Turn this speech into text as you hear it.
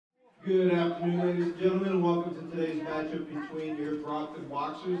Good afternoon, ladies and gentlemen. Welcome to today's matchup between your Brockton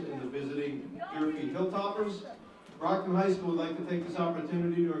Boxers and the visiting Durfee Hilltoppers. Brockton High School would like to take this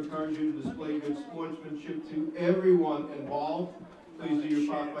opportunity to encourage you to display good sportsmanship to everyone involved. Please do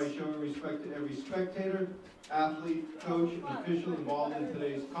your part by showing respect to every spectator, athlete, coach, and official involved in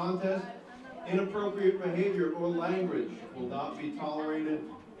today's contest. Inappropriate behavior or language will not be tolerated,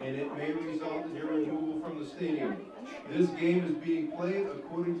 and it may result in your removal from the stadium. This game is being played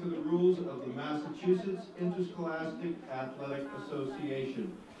according to the rules of the Massachusetts Interscholastic Athletic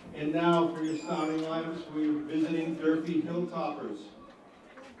Association. And now for your starting lineups for your visiting Durfee Hilltoppers.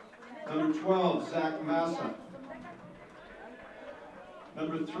 Number 12, Zach Massa.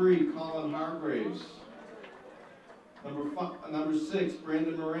 Number 3, Colin Hargraves. Number 6,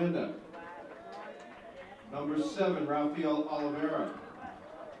 Brandon Miranda. Number 7, Rafael Oliveira.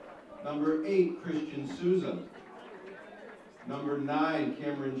 Number 8, Christian Souza. Number 9,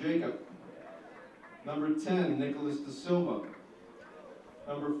 Cameron Jacob. Number 10, Nicholas Da Silva.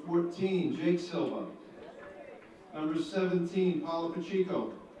 Number 14, Jake Silva. Number 17, Paolo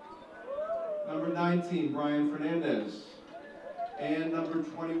Pacheco. Number 19, Brian Fernandez. And number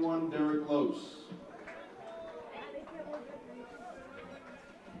 21, Derek Lose.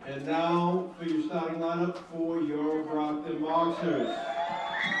 And now for your starting lineup for your Brockton Boxers.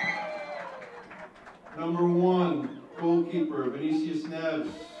 Number 1, goalkeeper, Vinicius Neves.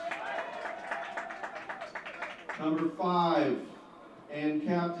 Number 5, and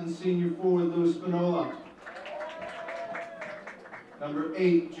captain senior forward, Luis Spinola. Number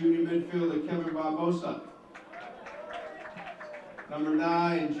 8, junior midfielder, Kevin Barbosa. Number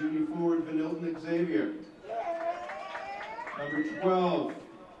 9, junior forward, Vanilton Xavier. Number 12,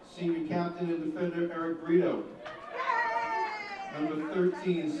 senior captain and defender, Eric Brito. Number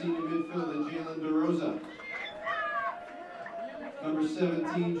 13, senior midfielder, Jalen DeRosa. Number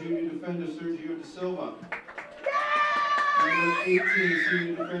 17, junior defender, Sergio Da Silva. Number 18,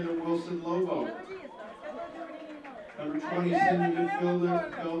 senior defender, Wilson Lobo. Number 20, senior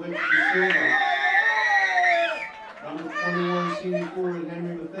midfielder, Velvic Da Silva. Number 21, senior forward,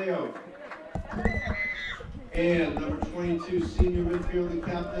 Henry Mateo. And number 22, senior midfielder,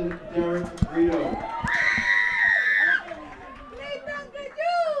 captain, Derek Brito.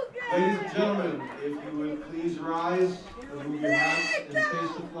 Ladies and gentlemen, if you would please rise, remove your hats, and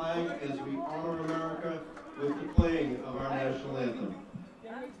face the flag as we honor America with the playing of our national anthem.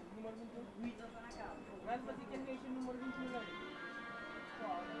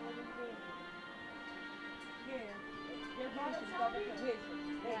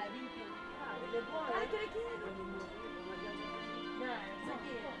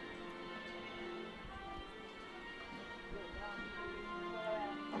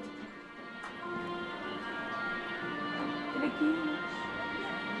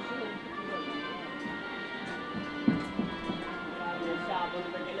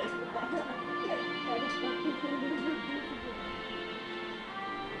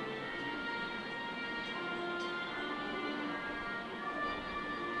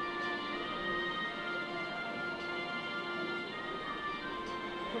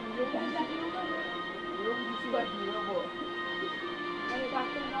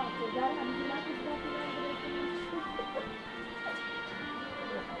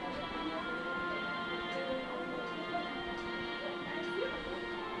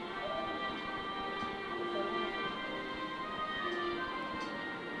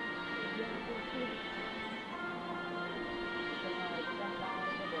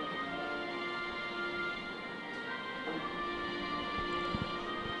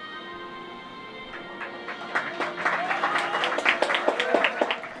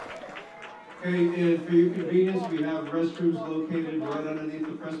 Okay, and for your convenience, we have restrooms located right underneath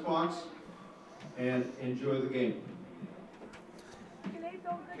the press box, and enjoy the game.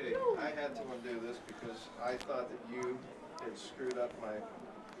 Okay, I had to undo this because I thought that you had screwed up my...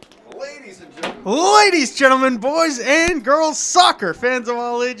 Ladies and Gentlemen, boys and girls, soccer fans of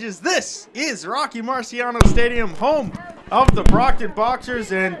all ages, this is Rocky Marciano Stadium, home of the Brockton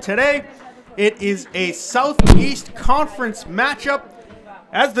Boxers, and today it is a Southeast Conference matchup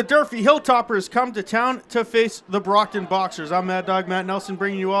as the Durfee Hilltoppers come to town to face the Brockton Boxers. I'm Mad Dog Matt Nelson,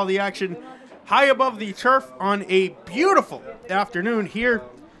 bringing you all the action high above the turf on a beautiful afternoon here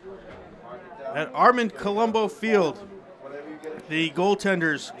at Armand Colombo Field. The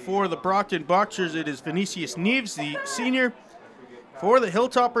goaltenders for the Brockton Boxers, it is Vinicius Neves, the senior. For the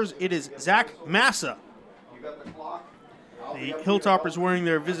Hilltoppers, it is Zach Massa. The Hilltoppers wearing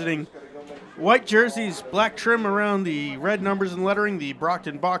their visiting white jerseys, black trim around the red numbers and lettering. The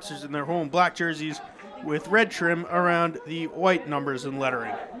Brockton Boxers in their home black jerseys with red trim around the white numbers and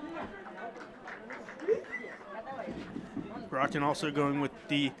lettering. Brockton also going with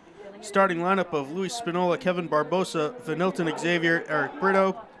the starting lineup of Luis Spinola, Kevin Barbosa, Vanilton Xavier, Eric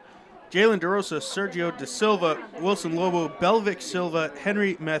Brito, Jalen DeRosa, Sergio De Silva, Wilson Lobo, Belvic Silva,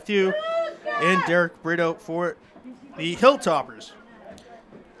 Henry Matthew, and Derek Brito for the Hilltoppers.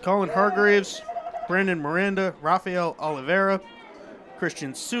 Colin Hargraves, Brandon Miranda, Rafael Oliveira,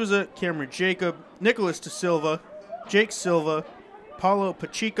 Christian Souza, Cameron Jacob, Nicholas De Silva, Jake Silva, Paulo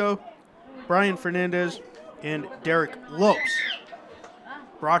Pacheco, Brian Fernandez, and Derek Lopes.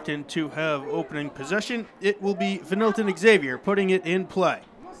 Brockton to have opening possession. It will be Vanilton Xavier putting it in play.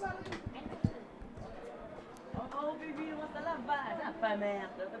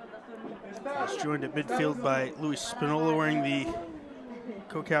 He's joined at midfield by Luis Spinola wearing the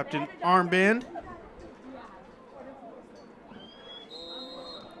co-captain armband.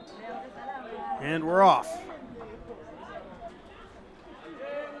 And we're off.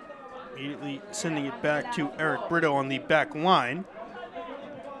 Immediately sending it back to Eric Brito on the back line.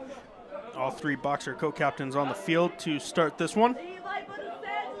 All three Boxer co-captains on the field to start this one.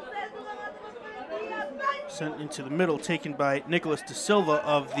 Sent into the middle, taken by Nicholas De Silva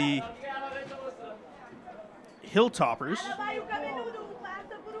of the Hilltoppers.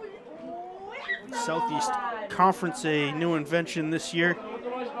 Southeast Conference, a new invention this year.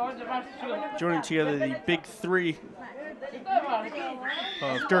 Joining together the big three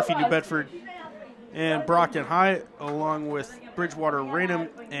of Durfee, New Bedford, and Brockton High, along with Bridgewater, Raynham,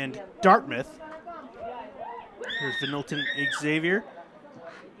 and Dartmouth. Here's Vanilton Xavier.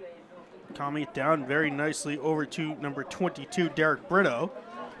 Calming it down very nicely over to number 22, Derek Brito.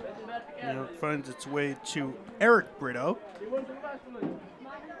 And it finds its way to Eric Brito.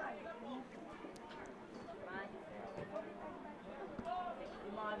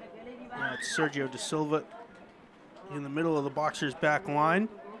 Now it's Sergio De Silva in the middle of the Boxers' back line.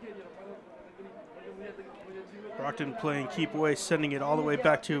 Brockton playing keep away, sending it all the way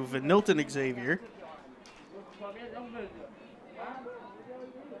back to Vanilton Xavier.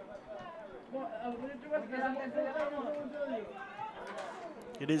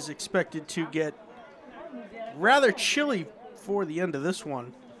 It is expected to get rather chilly for the end of this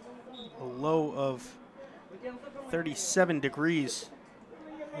one. A low of 37 degrees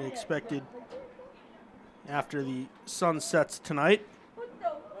expected after the sun sets tonight.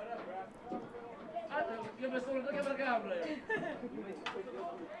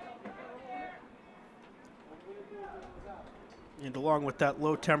 And along with that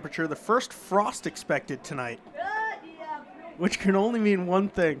low temperature, the first frost expected tonight, which can only mean one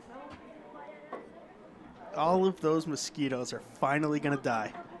thing. All of those mosquitoes are finally going to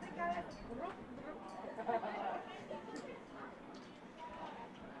die.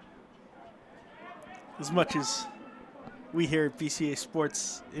 As much as we here at BCA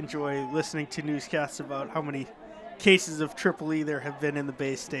Sports enjoy listening to newscasts about how many cases of Triple E there have been in the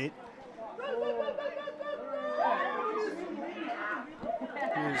Bay State.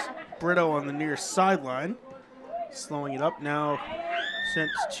 Here's Brito on the near sideline, slowing it up. Now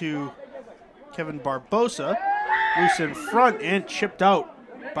sent to Kevin Barbosa, loose in front and chipped out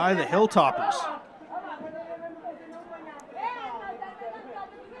by the Hilltoppers.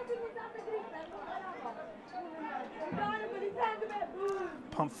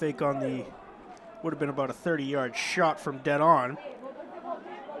 Pump fake on the, would have been about a 30-yard shot from dead on.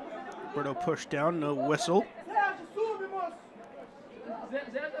 Brito pushed down, no whistle.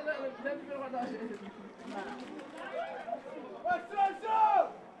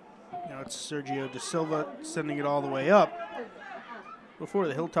 Now it's Sergio De Silva sending it all the way up before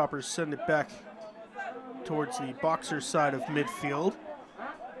the Hilltoppers send it back towards the Boxers' side of midfield.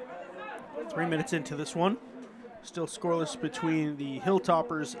 3 minutes into this one. Still scoreless between the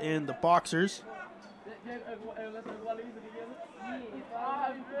Hilltoppers and the Boxers.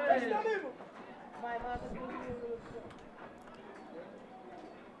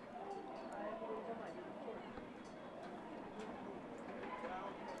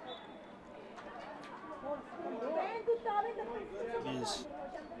 It is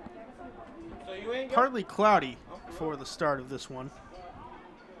partly cloudy for the start of this one,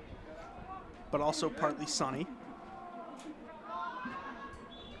 but also partly sunny.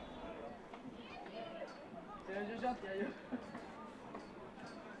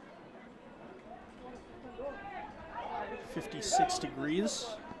 .56 degrees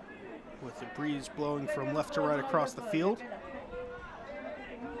with the breeze blowing from left to right across the field.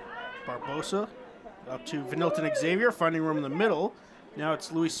 Barbosa up to Vanilton Xavier, finding room in the middle. Now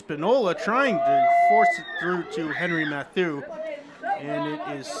it's Luis Spinola trying to force it through to Henry Matthew, and it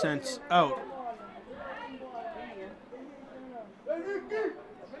is sent out.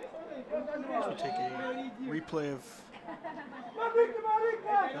 So we take a replay of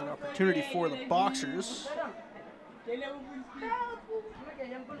An opportunity for the Boxers.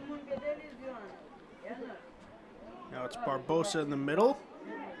 Now it's Barbosa in the middle,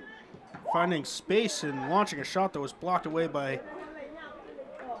 finding space and launching a shot that was blocked away by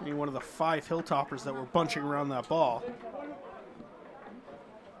one of the 5 Hilltoppers that were bunching around that ball.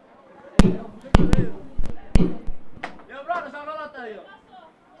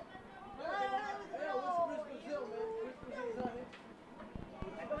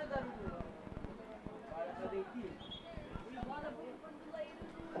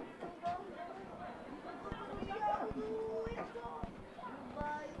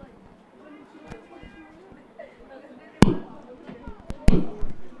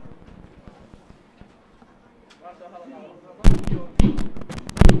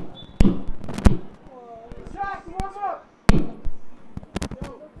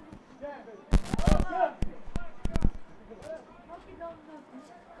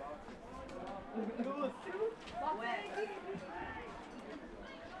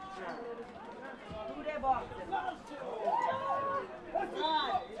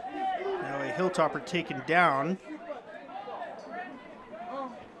 Now a Hilltopper taken down.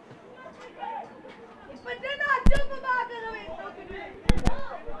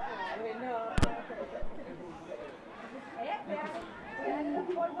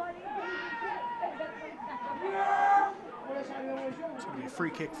 It's going to be a free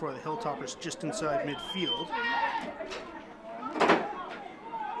kick for the Hilltoppers just inside midfield.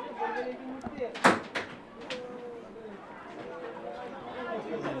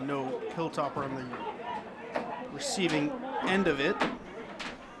 And no Hilltopper on the receiving end of it.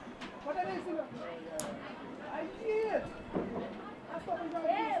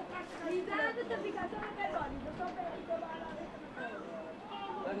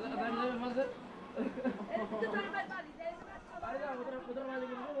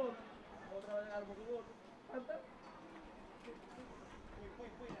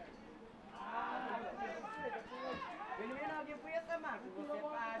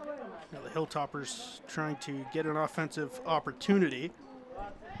 Now the Hilltoppers trying to get an offensive opportunity,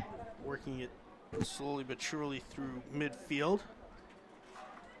 working it slowly but surely through midfield.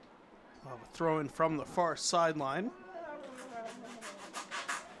 A throw in from the far sideline.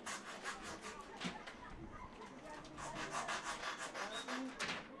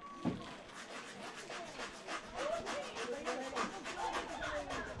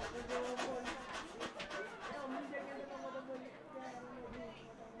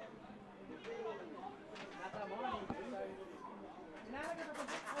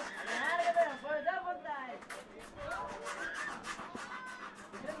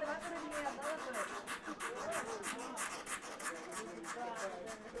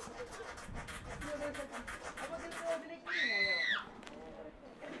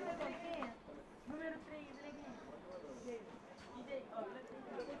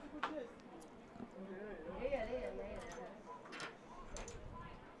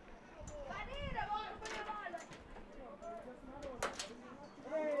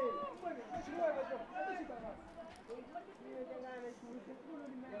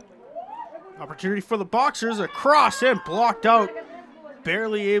 Opportunity for the Boxers, a cross and blocked out.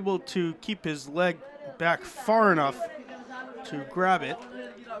 Barely able to keep his leg back far enough to grab it.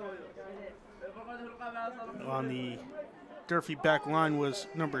 On the Durfee back line was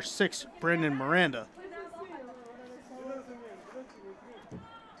number 6, Brandon Miranda.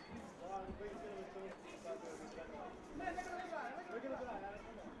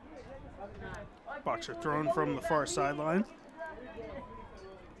 Boxer thrown from the far sideline.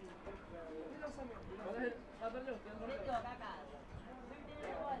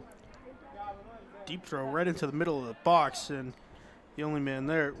 Deep throw right into the middle of the box, and the only man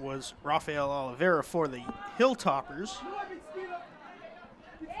there was Rafael Oliveira for the Hilltoppers.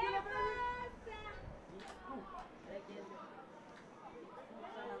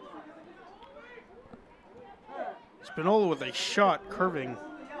 Spinola with a shot curving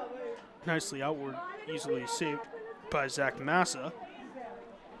nicely outward, easily saved by Zach Massa.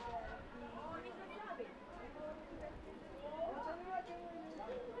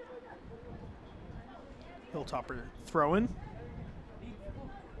 Hilltopper throw-in.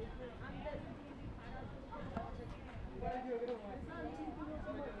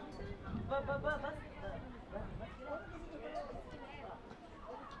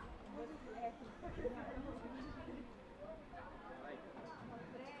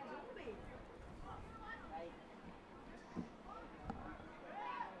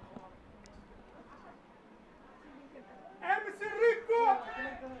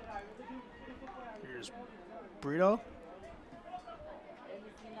 Here's Brito.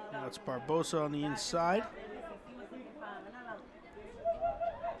 That's Barbosa on the inside.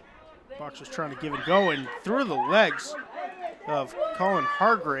 Boxer's trying to give and go, and through the legs of Colin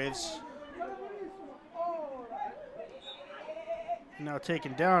Hargraves. Now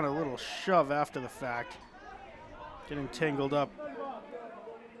taken down, a little shove after the fact. Getting tangled up.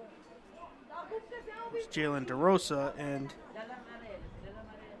 It's Jalen DeRosa, and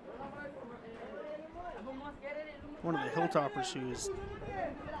one of the Hilltoppers who is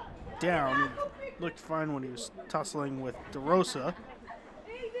down. He looked fine when he was tussling with DeRosa.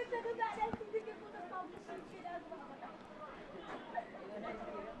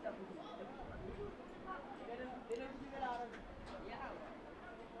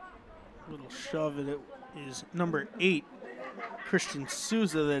 Little shove, and it is number 8, Christian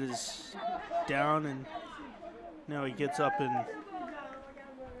Souza, that is down, and now he gets up and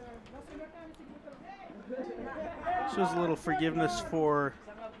shows a little forgiveness for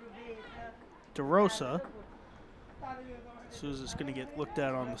DeRosa. Souza's going to get looked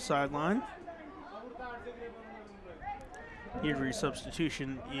at on the sideline. The injury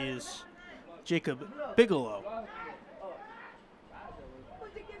substitution is Jacob Bigelow.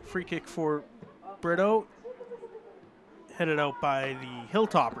 Free kick for Brito, headed out by the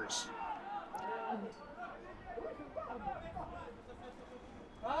Hilltoppers.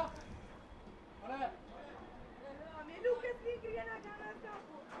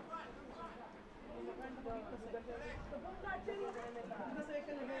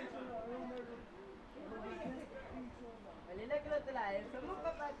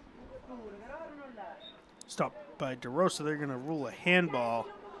 Stopped by DeRosa. They're going to rule a handball.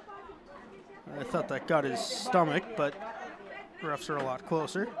 I thought that got his stomach, but refs are a lot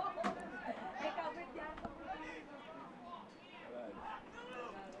closer.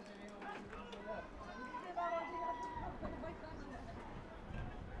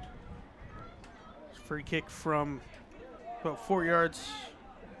 Free kick from about 4 yards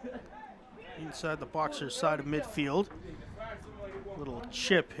inside the Boxers' side of midfield. Little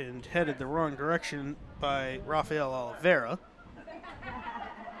chip and headed the wrong direction by Rafael Oliveira.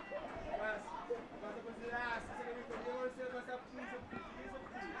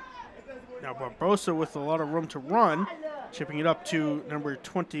 Now Barbosa with a lot of room to run, chipping it up to number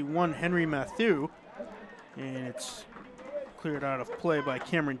 21, Henry Matthew. And it's cleared out of play by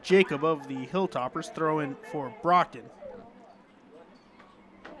Cameron Jacob of the Hilltoppers. Throw in for Brockton.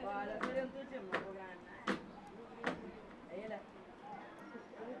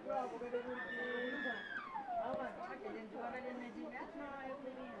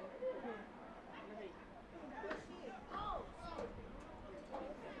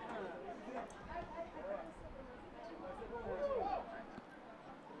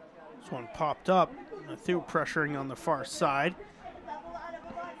 This one popped up. Matthew pressuring on the far side.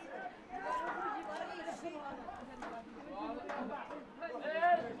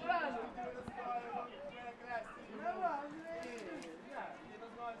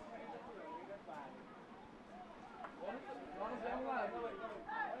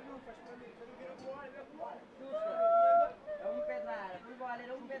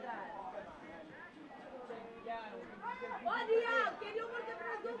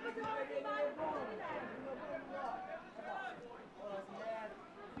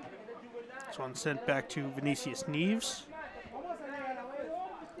 This one sent back to Vinicius Neves.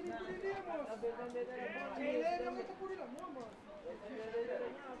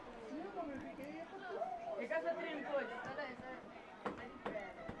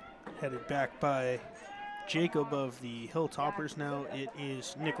 Headed back by Jacob of the Hilltoppers. Now it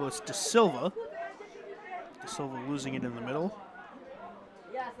is Nicholas De Silva. De Silva losing it in the middle.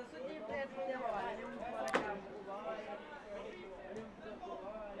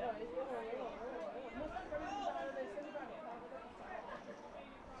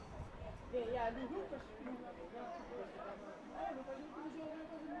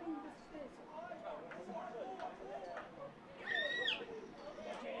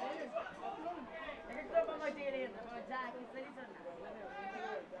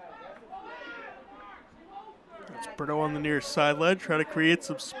 That's Brito on the near sideline, trying to create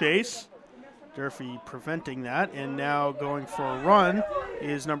some space. Durfee preventing that, and now going for a run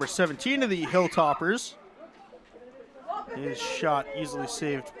is number 17 of the Hilltoppers. His shot easily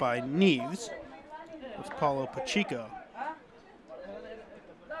saved by Neves. It's Paulo Pacheco.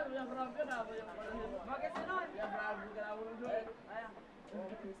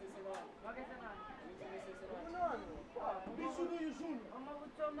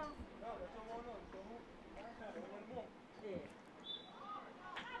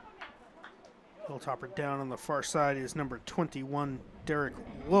 Hilltopper down on the far side is number 21, Derek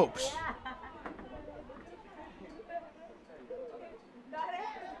Lopes.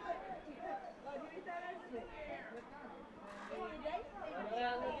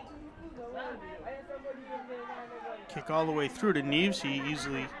 Kick all the way through to Neves. He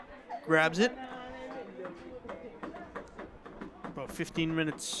easily grabs it. About 15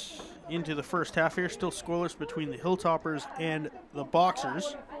 minutes into the first half here, still scoreless between the Hilltoppers and the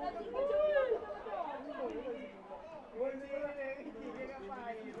Boxers.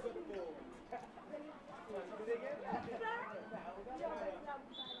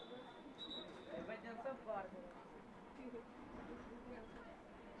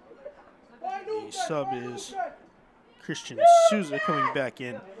 The sub is Christian Souza coming back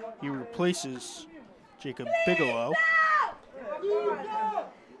in. He replaces Jacob Bigelow.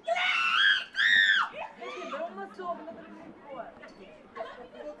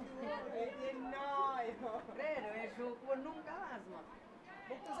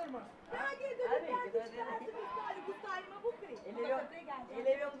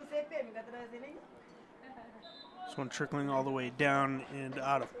 This one trickling all the way down and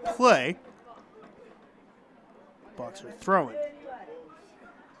out of play. Boxer throwing.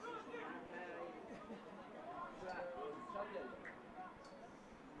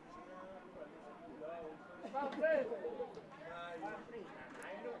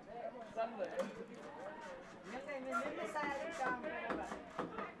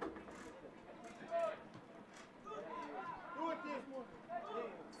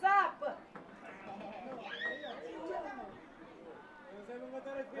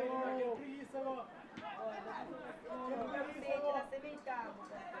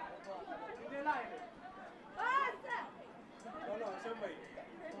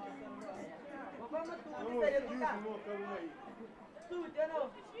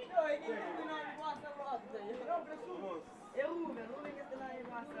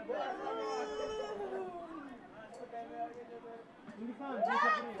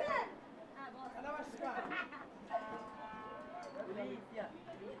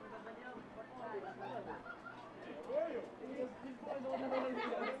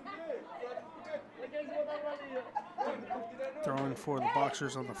 Throwing for the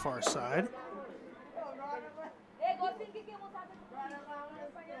Boxers on the far side.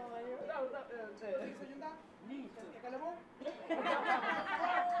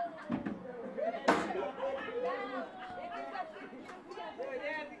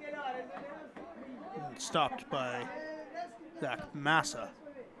 And stopped by Zach Massa.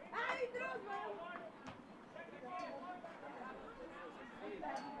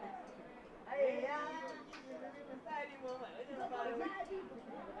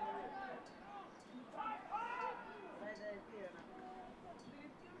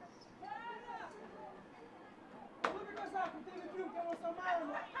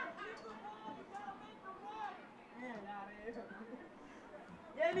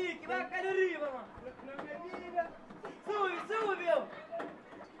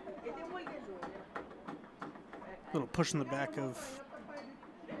 Little push in the back of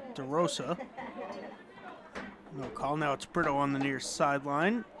DeRosa. No call. Now it's Brito on the near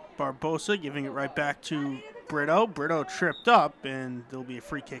sideline. Barbosa giving it right back to Brito. Brito tripped up, and there'll be a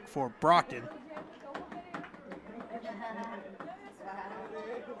free kick for Brockton.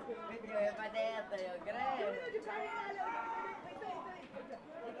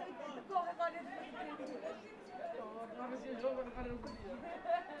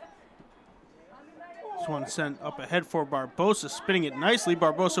 This one sent up ahead for Barbosa, spinning it nicely.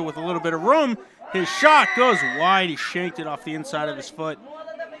 Barbosa with a little bit of room. His shot goes wide. He shanked it off the inside of his foot.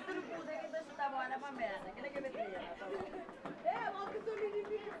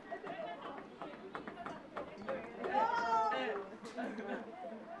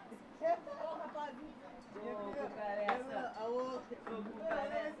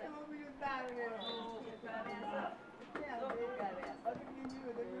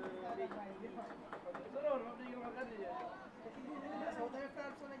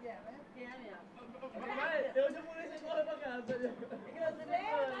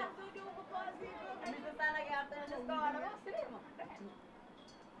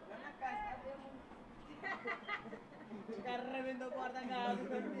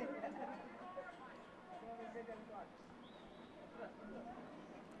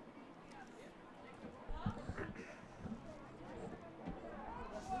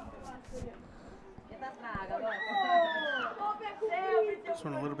 This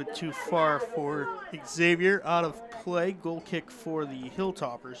one a little bit too far for Xavier, out of play. Goal kick for the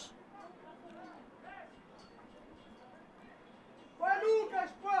Hilltoppers.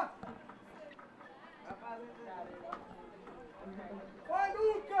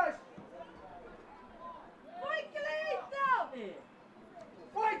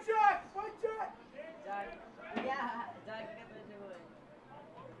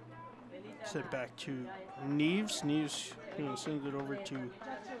 Sent back to Neves. Neves going to send it over to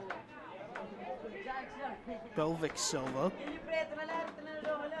Belvic Silva.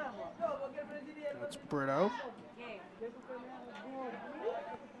 That's Brito.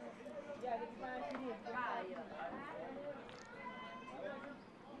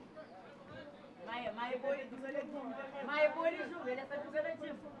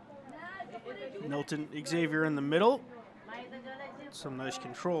 Milton Xavier in the middle. Some nice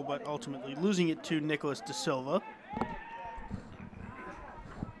control, but ultimately losing it to Nicholas Da Silva.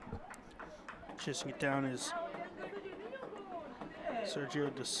 Chasing it down is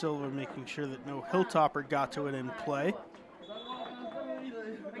Sergio Da Silva, making sure that no Hilltopper got to it in play.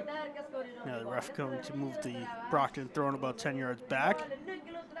 Now the ref going to move the Brockton throwing about 10 yards back.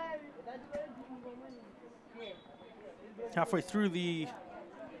 Halfway through the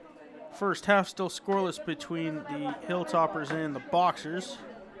first half, still scoreless between the Hilltoppers and the Boxers.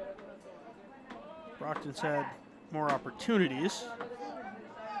 Brockton's had more opportunities.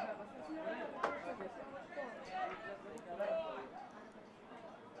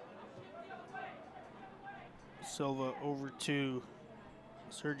 Silva over to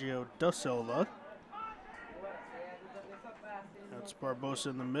Sergio Da Silva. That's Barbosa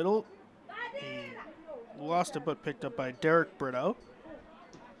in the middle. He lost it but picked up by Derek Brito.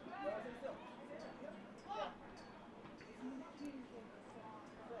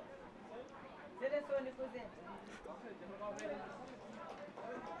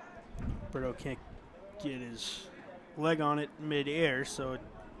 Brito can't get his leg on it mid-air, so it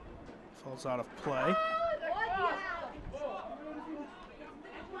falls out of play.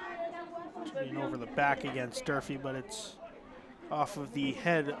 Being over the back against Durfee, but it's off of the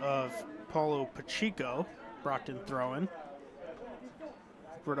head of Paulo Pacheco. Brockton throwing.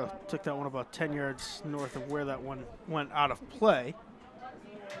 Brito took that one about 10 yards north of where that one went out of play.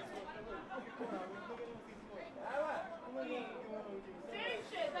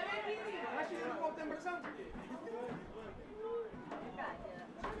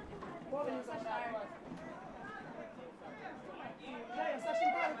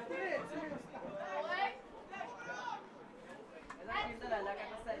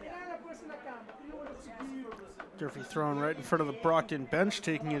 Durfee thrown right in front of the Brockton bench.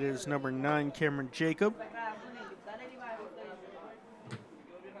 Taking it is number 9, Cameron Jacob.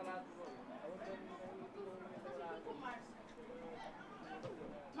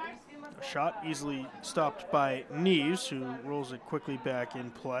 A shot easily stopped by Neves, who rolls it quickly back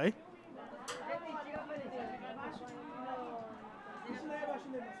in play.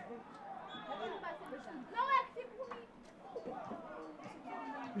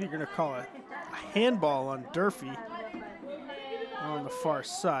 You're going to call it a handball on Durfee on the far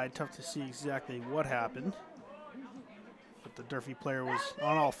side. Tough to see exactly what happened. But the Durfee player was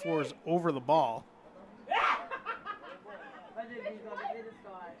on all fours over the ball.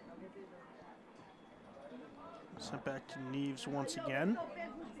 Sent back to Neves once again.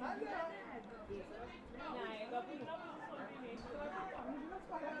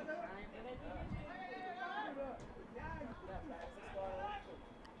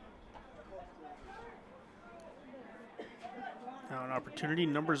 Now an opportunity,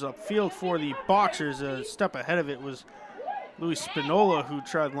 numbers upfield for the Boxers. A step ahead of it was Luis Spinola, who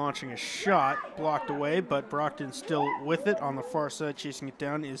tried launching a shot, blocked away, but Brockton still with it. On the far side, chasing it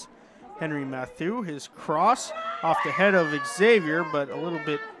down is Henry Matthew. His cross off the head of Xavier, but a little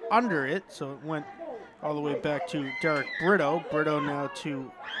bit under it, so it went all the way back to Derek Brito. Brito now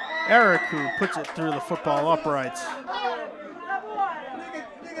to Eric, who puts it through the football uprights.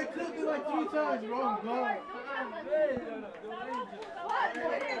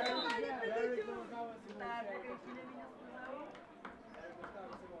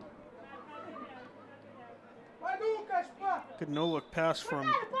 Good no-look pass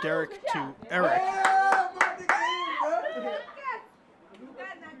from Derek to Eric.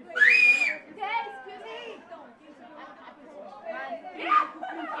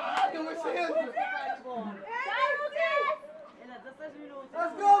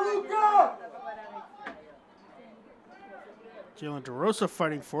 Let's go, Luca! Jalen DeRosa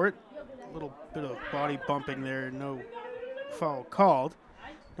fighting for it. A little bit of body bumping there, no foul called.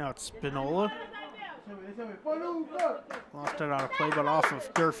 Now it's Spinola. Lost it out of play, but off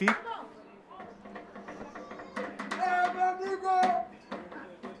of Durfee.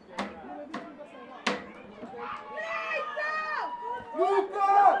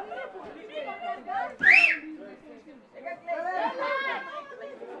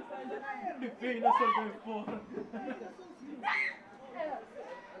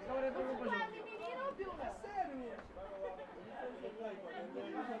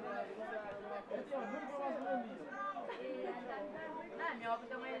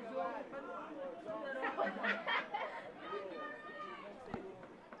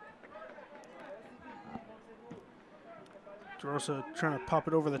 Rosa trying to pop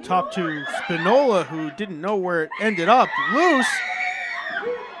it over the top to Spinola, who didn't know where it ended up. Loose.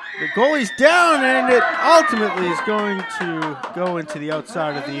 The goalie's down, and it ultimately is going to go into the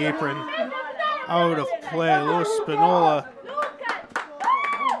outside of the apron. Out of play. Luis Spinola,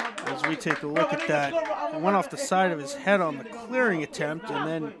 as we take a look at that, it went off the side of his head on the clearing attempt, and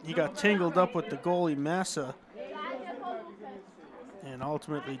then he got tangled up with the goalie Massa, and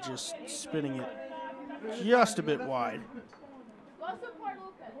ultimately just spinning it just a bit wide.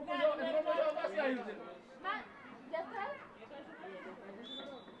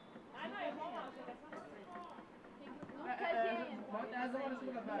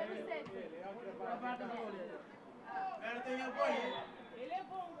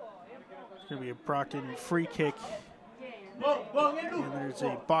 It's going to be a Brockton free kick. And there's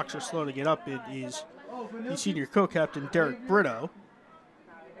a boxer slow to get up. It is the senior co-captain, Derek Brito.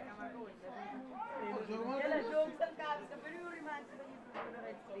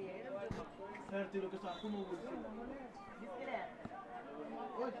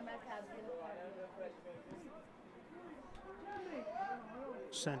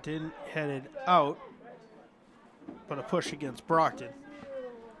 Sent in, headed out, but a push against Brockton.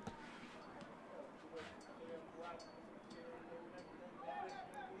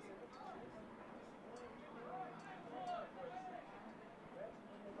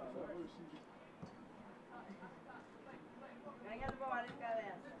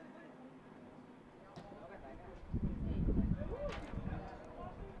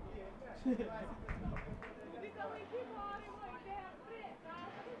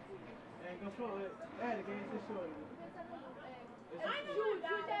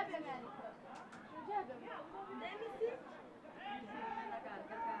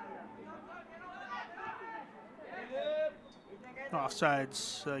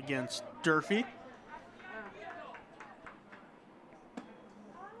 Offsides against Durfee.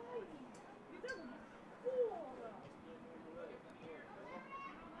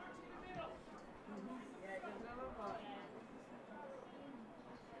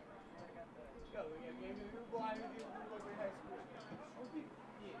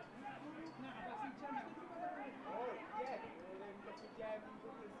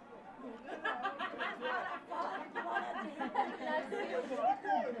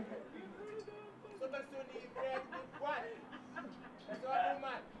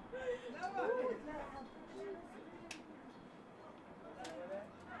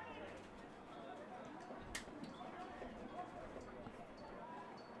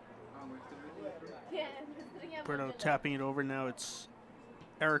 Brito tapping it over. Now it's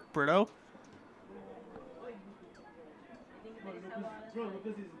Eric Brito.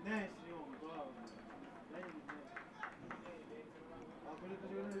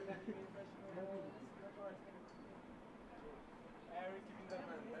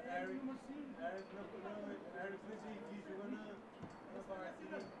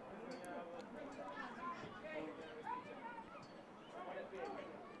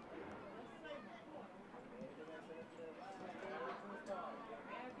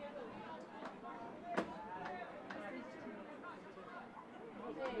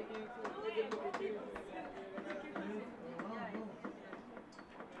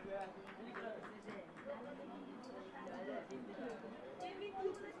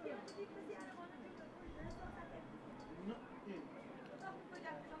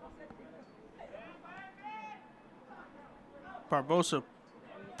 Barbosa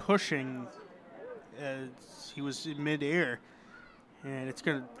pushing as he was in midair, and it's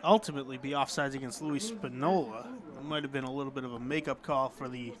going to ultimately be offsides against Luis Spinola. It might have been a little bit of a makeup call for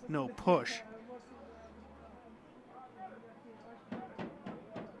the no push.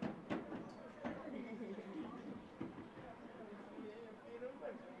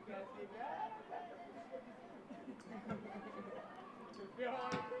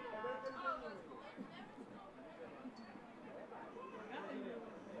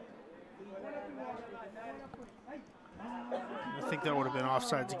 I think that would have been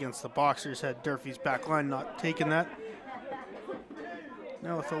offsides against the Boxers had Durfee's back line not taken that.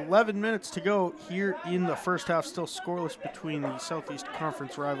 Now with 11 minutes to go here in the first half, still scoreless between the Southeast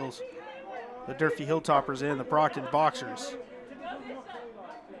Conference rivals, the Durfee Hilltoppers and the Brockton Boxers.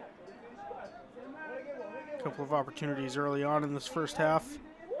 A couple of opportunities early on in this first half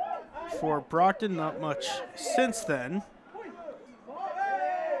for Brockton, not much since then.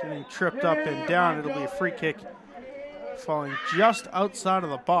 Getting tripped up and down, it'll be a free kick falling just outside of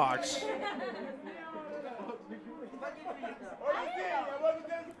the box.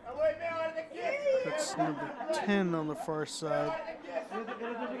 That's number 10 on the far side.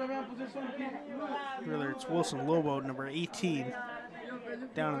 Rather, it's Wilson Lobo, number 18,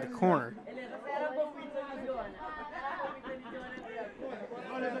 down in the corner.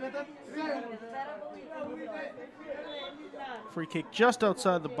 Free kick just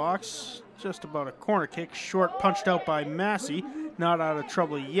outside the box, just about a corner kick. Short punched out by Massey, not out of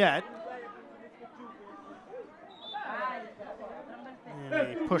trouble yet. And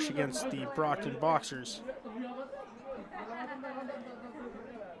a push against the Brockton Boxers.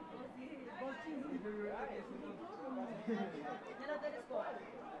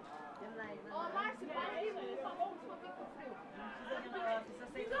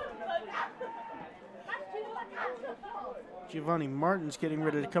 Giovanni Martin's getting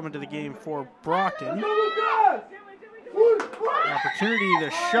ready to come into the game for Brockton. Opportunity,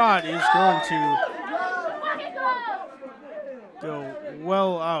 the shot is going to go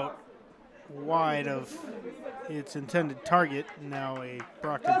well out wide of its intended target. Now a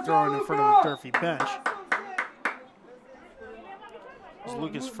Brockton throw in front of the Durfee bench. It's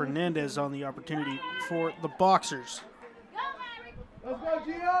Lucas Fernandez on the opportunity for the Boxers. Let's go,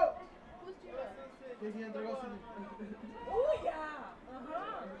 Gio!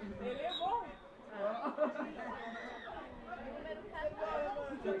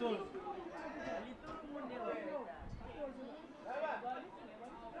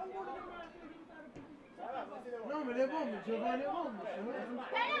 Não, ele é bom, Giovanni é bom.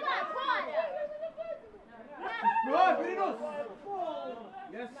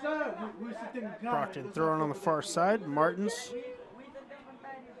 Yes, sir. We're sitting down. Brockton throwing on the far side. Martins.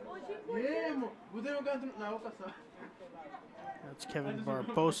 That's Kevin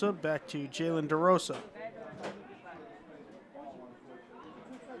Barbosa. Back to Jalen DeRosa.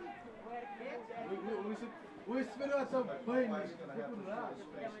 We're spinning out some planes.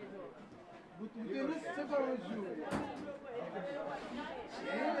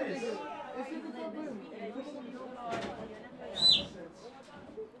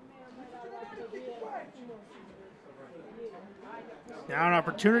 Now an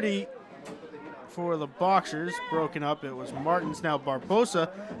opportunity for the Boxers. Broken up. It was Martins. Now Barbosa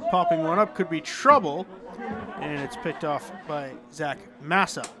popping one up. Could be trouble. And it's picked off by Zach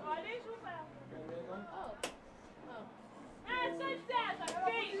Massa.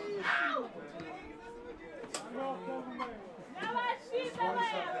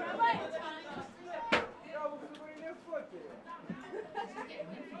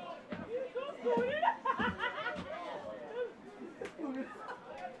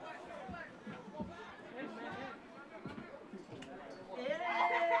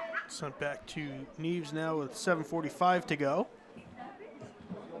 Sent back to Neves now with 7:45 to go.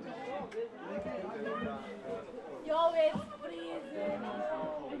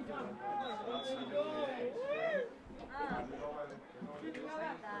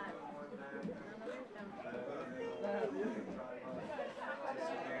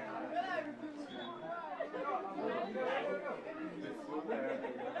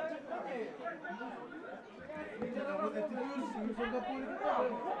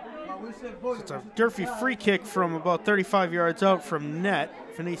 It's a Durfee free kick from about 35 yards out from net.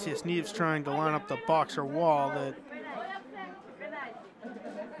 Vinicius Neves trying to line up the Boxer wall that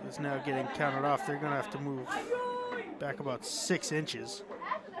is now getting counted off. They're going to have to move back about 6 inches.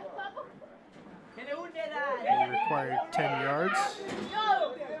 They required 10 yards.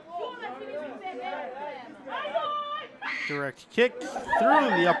 Direct kick through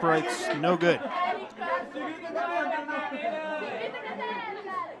the uprights, no good.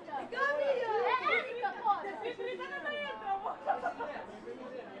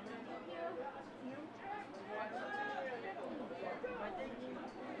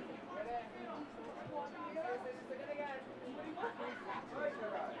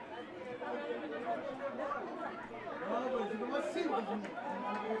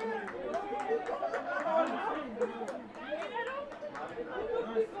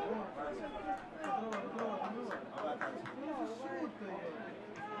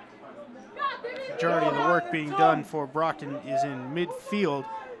 Majority of the work being done for Brockton is in midfield.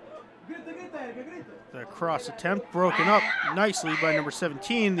 The cross attempt broken up nicely by number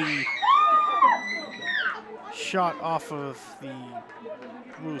 17. The shot off of the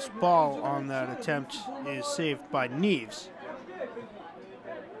loose ball on that attempt is saved by Neves.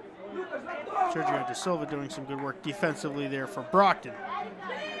 Sergio De Silva doing some good work defensively there for Brockton.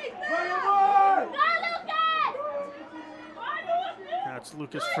 That's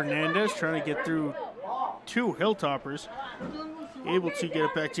Lucas Fernandez trying to get through two Hilltoppers. Able to get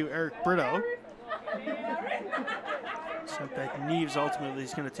it back to Eric Brito. Sent back Neves. Ultimately,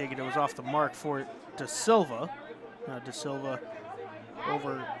 he's going to take it. It was off the mark for De Silva. De Silva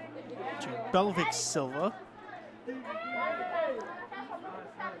over to Belvic Silva.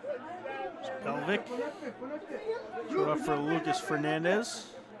 Belvic. Throw up for Lucas Fernandez.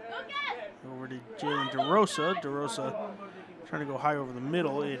 Over to Jalen DeRosa. DeRosa trying to go high over the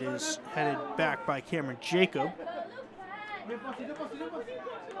middle. It is headed back by Cameron Jacob.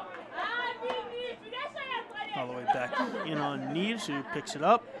 All the way back in on Neves, who picks it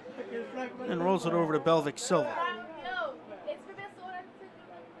up and rolls it over to Belvic Silva.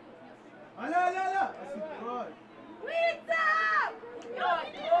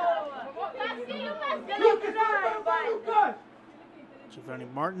 Giovanni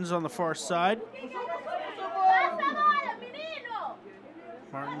Martins on the far side.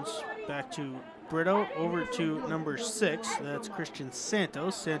 Martins back to Brito, over to number 6. That's Christian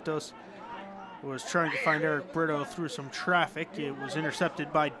Santos. Santos was trying to find Eric Brito through some traffic. It was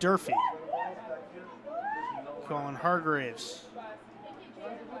intercepted by Durfee. Colin Hargraves.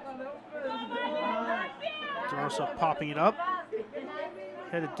 DeRosa popping it up.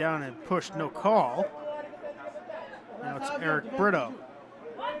 Headed down and pushed, no call. Now it's Eric Brito.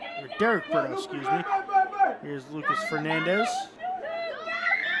 Or Derek Brito, excuse me. Here's Lucas Fernandez.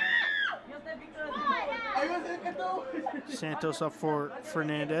 Santos up for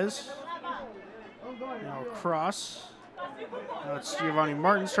Fernandez. Now across. Now it's Giovanni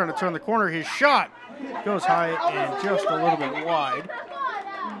Martins trying to turn the corner. His shot goes high and just a little bit wide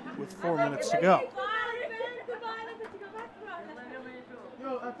with 4 minutes to go.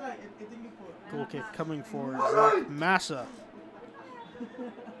 Goal kick coming for Zach Massa,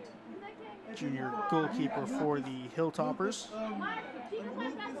 junior goalkeeper for the Hilltoppers.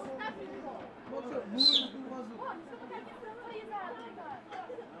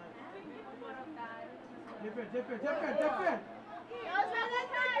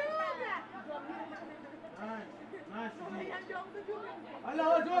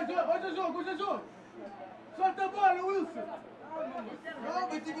 Solta a bola, Wilson! Não,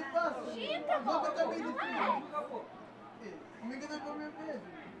 vai ter que passar. Joga também de cima. Comigo não é pra minha vez.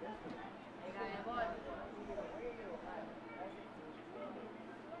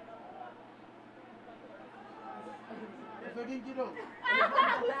 Foi quem tirou?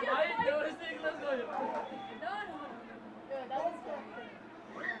 Aí, deu esse inglês hoje.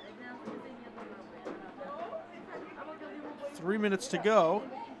 3 minutes to go.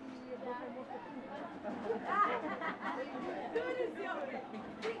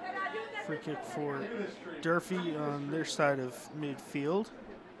 Free kick for Durfee on their side of midfield.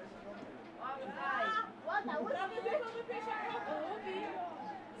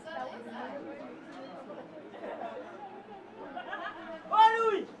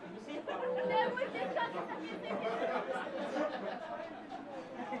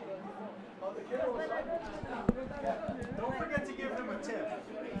 Don't forget to give him a tip.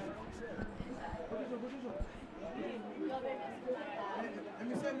 Let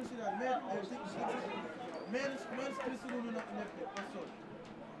me say this that man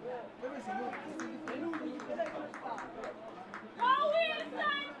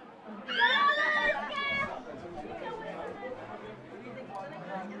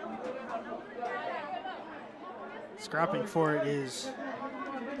Scrapping for it is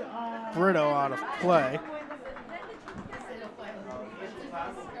Brito out of play.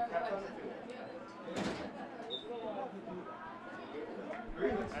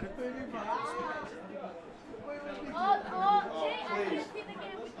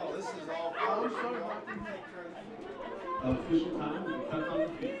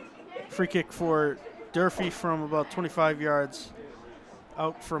 Free kick for Durfee from about 25 yards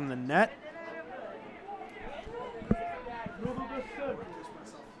out from the net.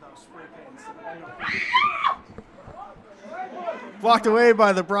 Blocked away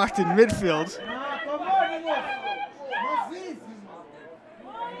by the Brockton midfield.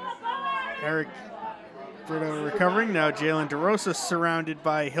 Eric Brito recovering. Now Jalen DeRosa surrounded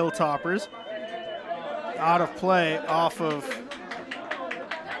by Hilltoppers. Out of play off of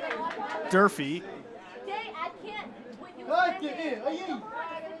Durfee. Now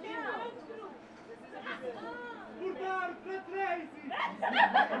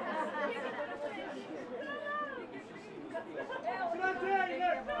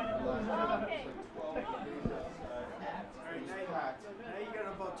you got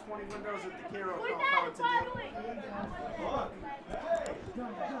about 20 windows at the Cairo compound to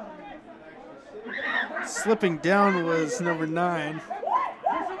do. Slipping down was number 9,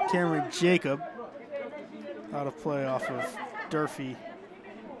 Cameron Jacob. Out of play off of Durfee.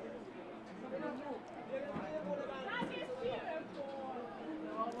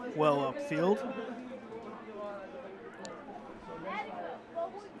 Well upfield.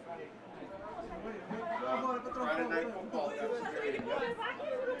 Friday night football.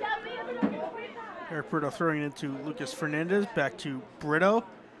 Eric Brito throwing it into Lucas Fernandez. Back to Brito.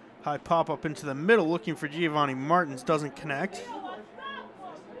 High pop up into the middle, looking for Giovanni Martins. Doesn't connect.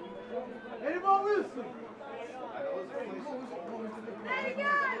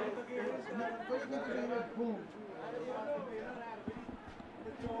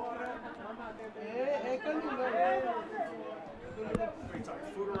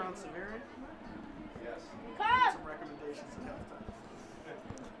 Food around Samaria? Yes. Some recommendations at halftime.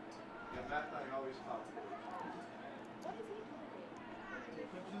 Yeah, Matt and I always talk.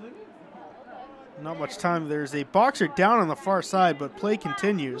 Not much time. There's a boxer down on the far side, but play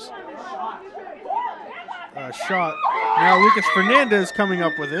continues. Shot. Now Lucas Fernandez coming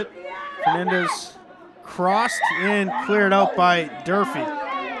up with it. Fernandez crossed and cleared out by Durfee.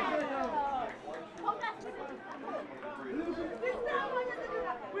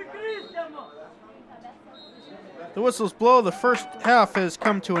 The whistles blow. The first half has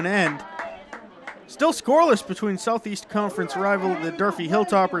come to an end. Still scoreless between Southeast Conference rival the Durfee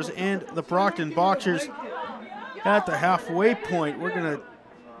Hilltoppers and the Brockton Boxers. At the halfway point, we're going to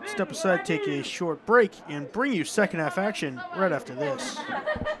step aside, take a short break, and bring you second half action right after this.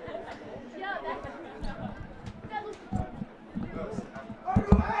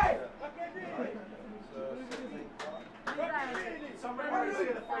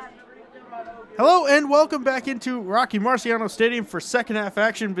 Hello and welcome back into Rocky Marciano Stadium for second half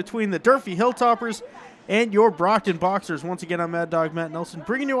action between the Durfee Hilltoppers and your Brockton Boxers. Once again, I'm Mad Dog Matt Nelson,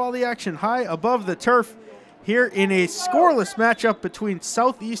 bringing you all the action high above the turf here in a scoreless matchup between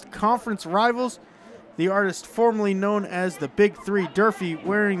Southeast Conference rivals. The artist formerly known as the Big Three, Durfee,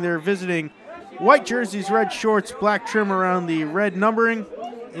 wearing their visiting white jerseys, red shorts, black trim around the red numbering,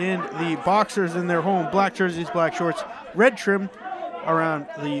 and the Boxers in their home, black jerseys, black shorts, red trim around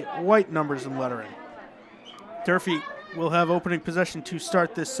the white numbers and lettering. Durfee will have opening possession to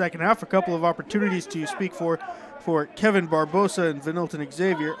start this second half. A couple of opportunities to speak for Kevin Barbosa and Vanilton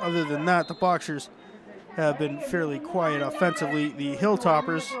Xavier. Other than that, the Boxers have been fairly quiet offensively. The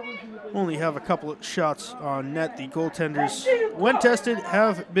Hilltoppers only have a couple of shots on net. The goaltenders, when tested,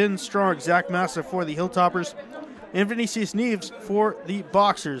 have been strong. Zach Massa for the Hilltoppers and Vinicius Neves for the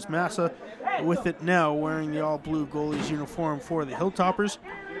Boxers. Massa with it now, wearing the all-blue goalie's uniform for the Hilltoppers.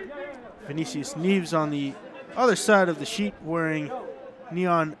 Vinicius Neves on the other side of the sheet, wearing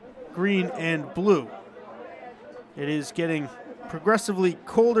neon green and blue. It is getting progressively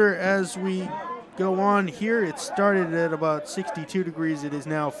colder as we go on here. It started at about 62 degrees. It is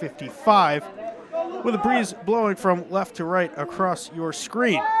now 55, with a breeze blowing from left to right across your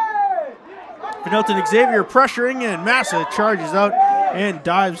screen. Vanilton Xavier pressuring, and Massa charges out and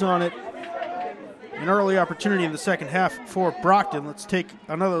dives on it. An early opportunity in the second half for Brockton. Let's take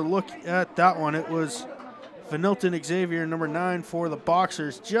another look at that one. It was Vanilton Xavier, number 9 for the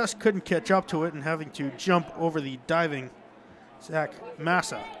Boxers, just couldn't catch up to it and having to jump over the diving Zach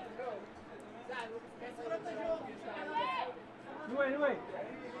Massa.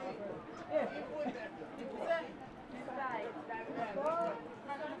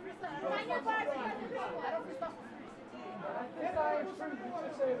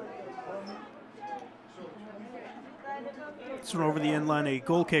 This one over the end line, a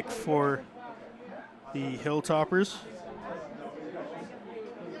goal kick for the Hilltoppers.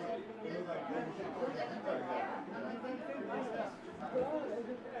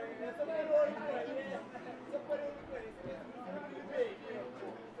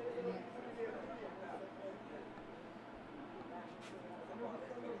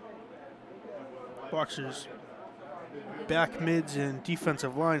 Boxers' back mids and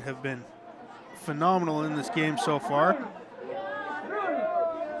defensive line have been phenomenal in this game so far.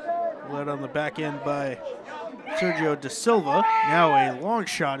 Led on the back end by Sergio Da Silva. Now a long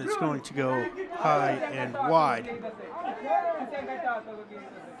shot is going to go high and wide.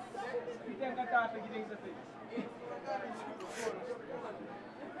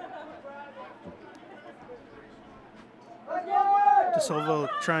 Da Silva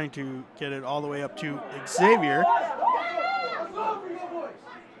trying to get it all the way up to Xavier.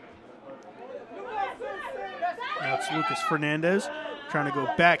 Now it's Lucas Fernandez trying to go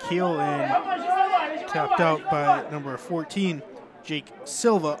back heel and tapped out by number 14, Jake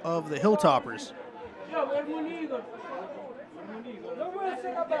Silva of the Hilltoppers.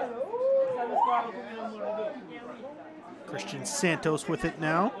 Christian Santos with it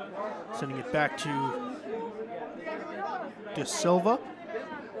now, sending it back to De Silva.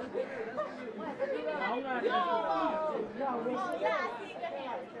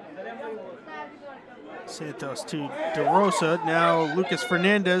 Santos to DeRosa. Now Lucas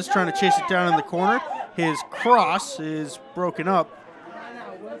Fernandez trying to chase it down in the corner. His cross is broken up.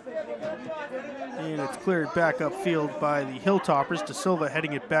 And it's cleared back upfield by the Hilltoppers. De Silva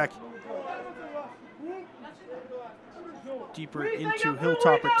heading it back deeper into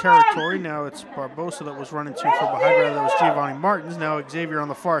Hilltopper territory. Now it's Barbosa that was running to from behind. Rather, that was Giovanni Martins. Now Xavier on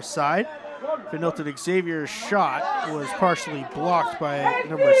the far side. If you note that Xavier's shot was partially blocked by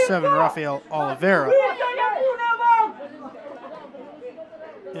number 7, Rafael Oliveira.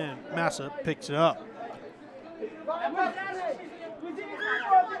 And Massa picks it up.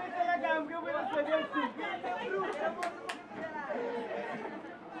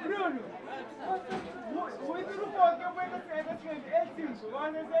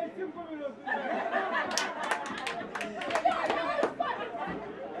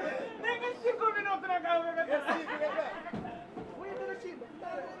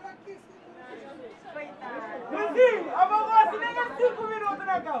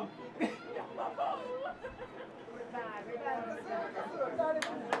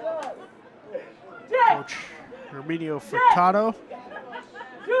 Coach Herminio Furtado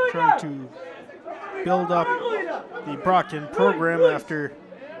trying to build up the Brockton program after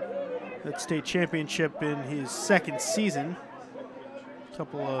that state championship in his second season a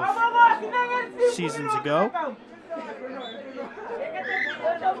couple of seasons ago.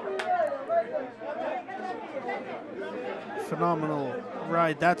 Phenomenal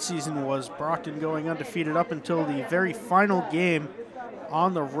ride that season was. Brockton going undefeated up until the very final game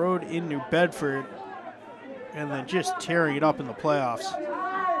on the road in New Bedford, and then just tearing it up in the playoffs.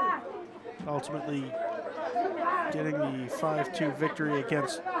 Ultimately getting the 5-2 victory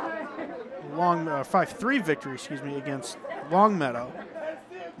against 5-3 victory, excuse me, against Longmeadow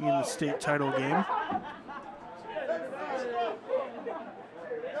in the state title game.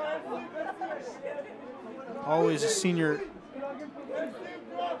 Always a senior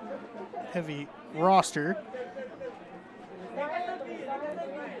heavy roster.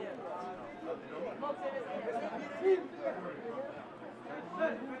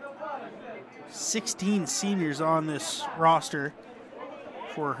 $16 seniors on this roster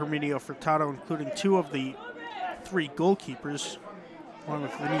for Herminio Furtado, including 2 of the 3 goalkeepers. One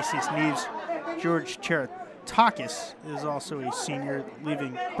with Vinicius Neves. George Charatakis is also a senior,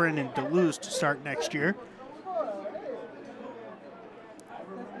 leaving Brendan DeLuz to start next year.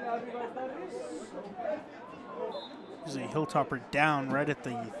 There's a Hilltopper down right at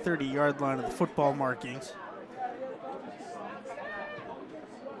the 30-yard line of the football markings.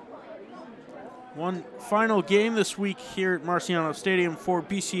 One final game this week here at Marciano Stadium for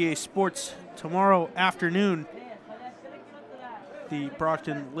BCA Sports. Tomorrow afternoon, the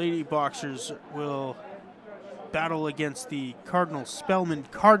Brockton Lady Boxers will battle against the Spellman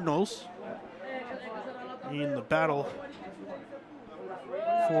Cardinals in the battle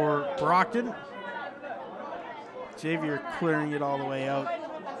for Brockton. Xavier clearing it all the way out,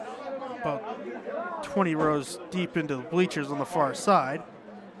 about 20 rows deep into the bleachers on the far side.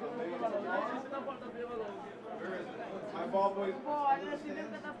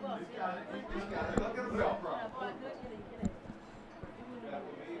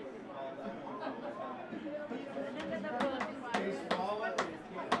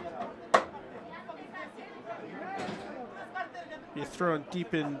 You're thrown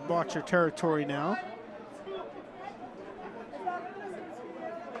deep in boxer territory now.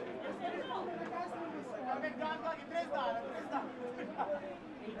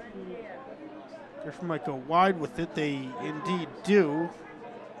 Durfee might go wide with it. They indeed do.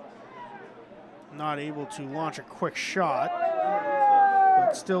 Not able to launch a quick shot,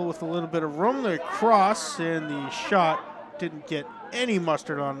 but still with a little bit of room. They cross, and the shot didn't get any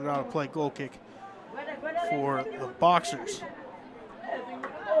mustard on an out-of-play goal kick for the Boxers.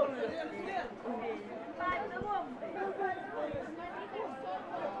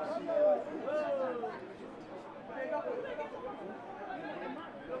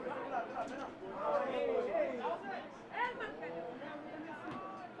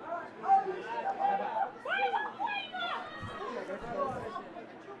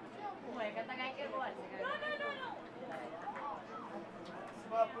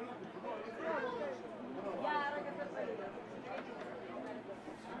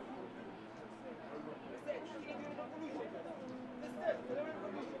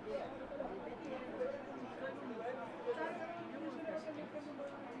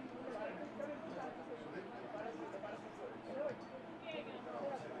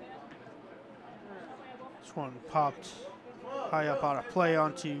 This one popped high up on a play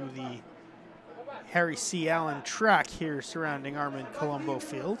onto the Harry C. Allen track here surrounding Armand Colombo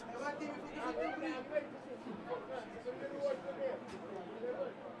Field.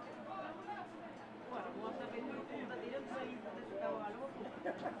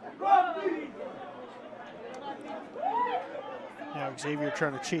 Now Xavier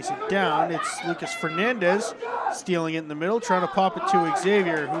trying to chase it down. It's Lucas Fernandez stealing it in the middle, trying to pop it to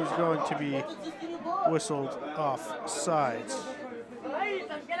Xavier, who's going to be whistled off sides.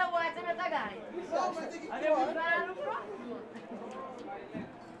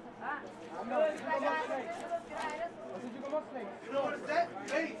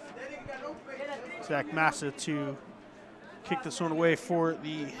 Zach Massa to kick this one away for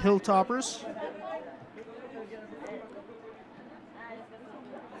the Hilltoppers.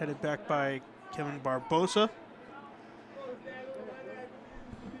 Headed back by Kevin Barbosa.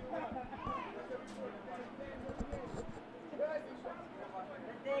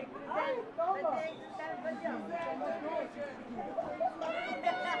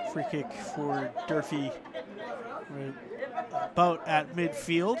 Free kick for Durfee right about at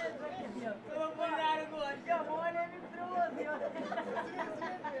midfield.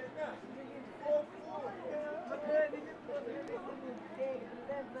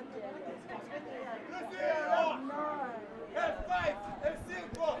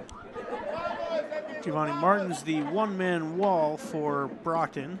 Giovanni Martin's the one-man wall for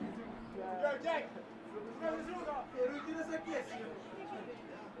Brockton.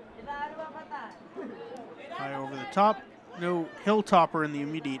 High over the top. No Hilltopper in the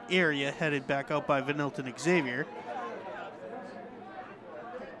immediate area, headed back out by Vanilton Xavier.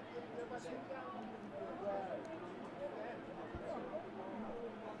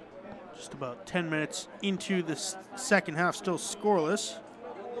 Just about 10 minutes into the second half, still scoreless.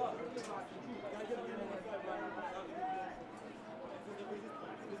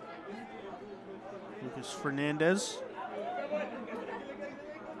 Lucas Fernandez.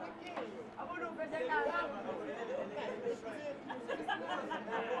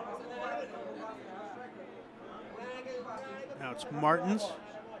 Now it's Martins.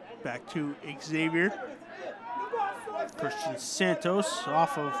 Back to Xavier. Christian Santos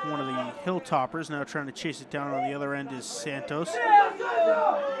off of one of the Hilltoppers. Now trying to chase it down on the other end is Santos.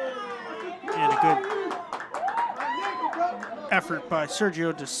 And a good effort by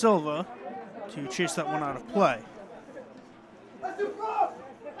Sergio Da Silva to chase that one out of play.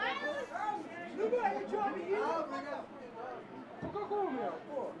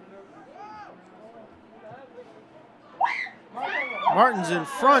 Martin's in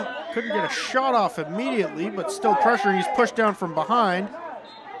front, couldn't get a shot off immediately, but still pressuring. He's pushed down from behind.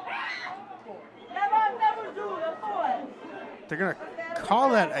 They're going to call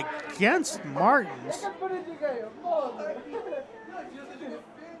that against Martins.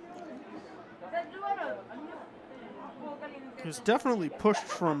 He was definitely pushed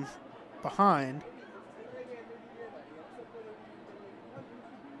from behind.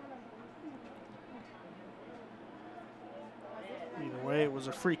 Either way, it was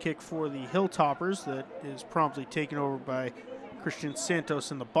a free kick for the Hilltoppers that is promptly taken over by Christian Santos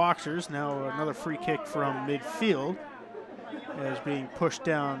and the Boxers. Now another free kick from midfield, as being pushed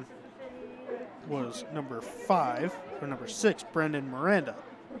down was number 6, Brendan Miranda.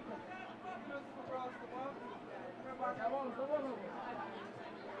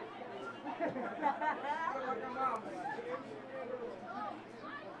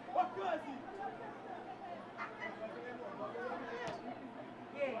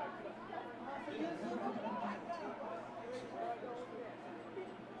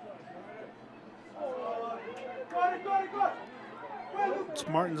 It's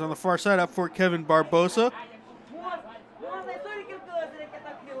Martins on the far side, up for Kevin Barbosa.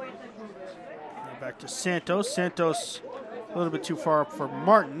 And back to Santos. Santos a little bit too far up for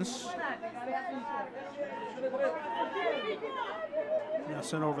Martins. Now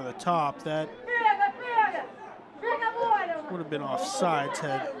sent over the top. That would have been offsides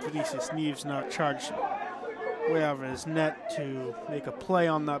had Vinicius Neves not charged way out of his net to make a play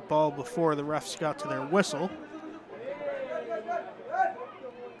on that ball before the refs got to their whistle.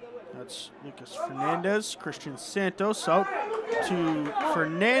 That's Lucas Fernandez. Christian Santos out to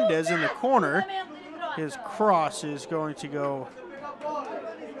Fernandez in the corner. His cross is going to go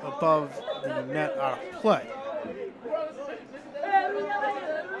above the net out of play.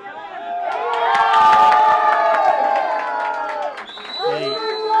 A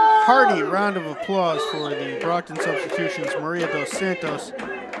hearty round of applause for the Brockton substitutions, Maria dos Santos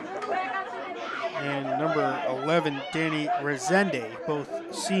and number 11, Danny Rezende,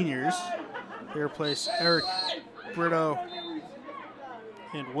 both seniors. They replace Eric Brito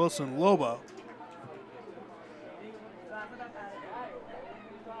and Wilson Lobo.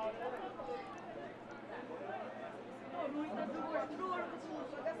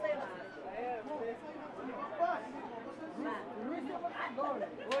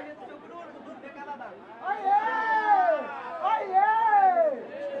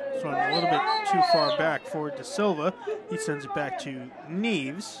 Thrown a little bit too far back for De Silva. He sends it back to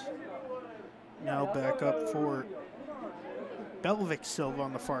Neves. Now back up for Belvic Silva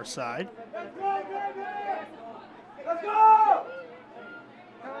on the far side.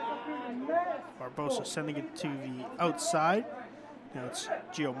 Barbosa sending it to the outside. Now it's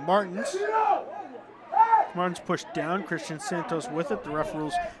Gio Martins. Martins pushed down. Christian Santos with it. The ref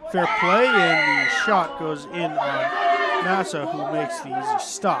rules fair play, and the shot goes in on Massa, who makes the easy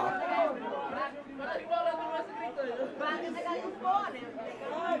stop.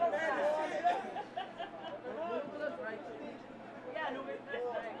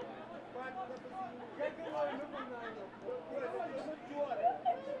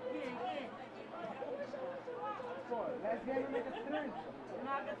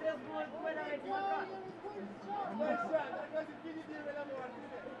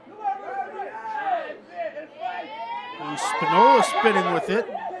 Spinola spinning with it,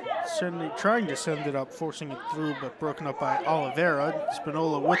 trying to send it up, forcing it through, but broken up by Oliveira.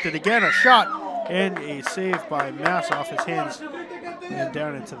 Spinola with it again, a shot, and a save by Mass off his hands and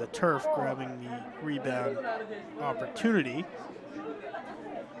down into the turf, grabbing the rebound opportunity.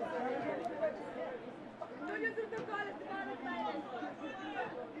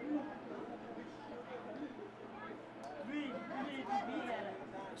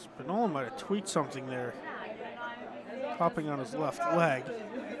 Spinola might have tweaked something there, hopping on his left leg.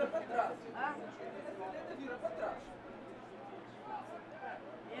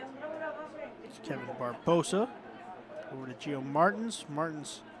 It's Kevin Barbosa over to Gio Martins.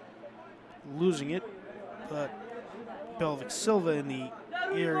 Martins losing it, but Belvic Silva in the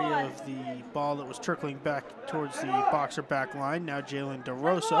area of the ball that was trickling back towards the boxer back line. Now Jalen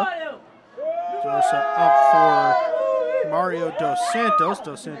DeRosa. DeRosa up for Mario Dos Santos.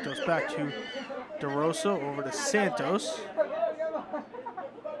 Dos Santos back to DeRosa, over to Santos.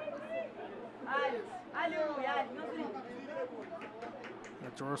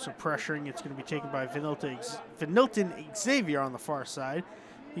 DeRosa pressuring. It's going to be taken by Vinilton Xavier on the far side.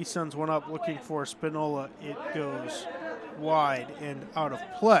 He sends one up looking for Spinola. It goes wide and out of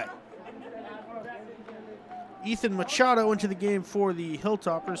play. Ethan Machado into the game for the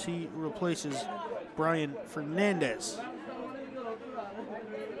Hilltoppers. He replaces Brian Fernandez.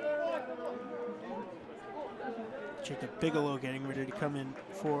 Jacob Bigelow getting ready to come in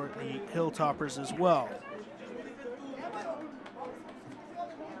for the Hilltoppers as well.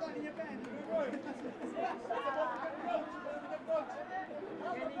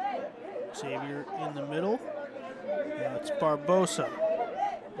 Xavier in the middle. Now it's Barbosa.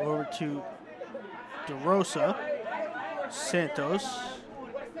 Over to DeRosa. Santos.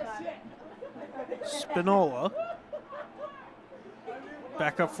 Spinola.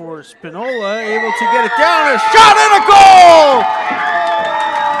 Back up for Spinola, able to get it down. A shot and a goal!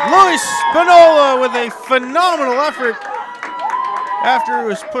 Luis Spinola with a phenomenal effort after it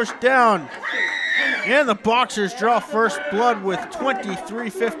was pushed down. And the Boxers draw first blood with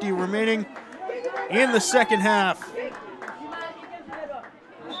 23:50 remaining in the second half.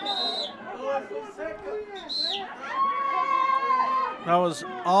 That was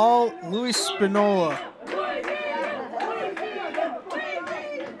all Luis Spinola.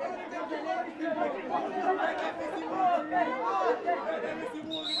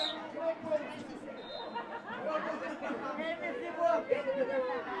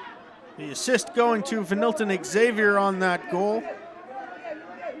 The assist going to Vinilton Xavier on that goal,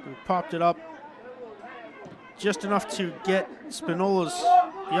 who popped it up just enough to get the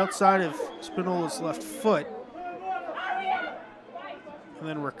outside of Spinola's left foot, and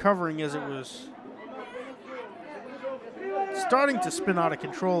then recovering as it was starting to spin out of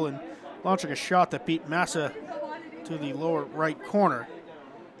control and launching a shot that beat Massa to the lower right corner.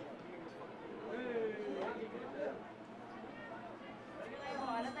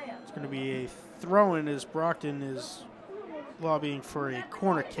 It's going to be a throw-in as Brockton is lobbying for a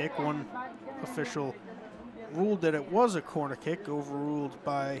corner kick. One official ruled that it was a corner kick, overruled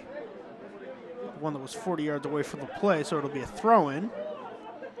by one that was 40 yards away from the play, so it'll be a throw-in.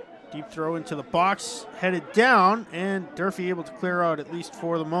 Deep throw into the box, headed down, and Durfee able to clear out at least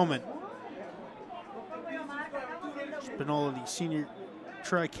for the moment. Spinola, the senior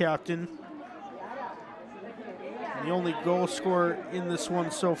tri-captain, the only goal scorer in this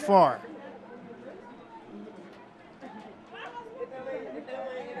one so far.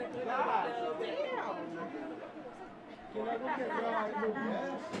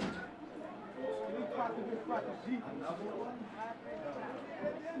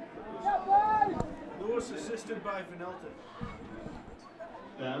 Lewis assisted by Vanelton.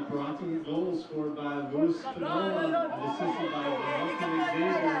 That Brockton goal scored by Louis Spinola and assisted by Vanelton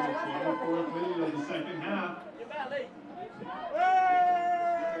Xavier. It's the 4th minute of the second half.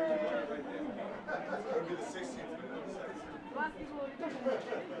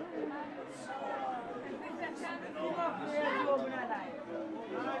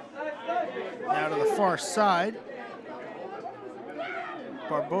 Now to the far side.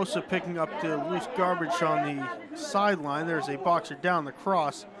 Barbosa picking up the loose garbage on the sideline. There's a boxer down the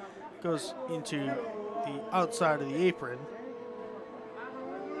cross. Goes into the outside of the apron.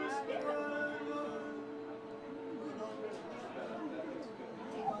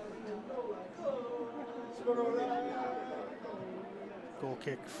 Goal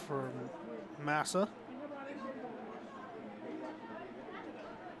kick from Massa.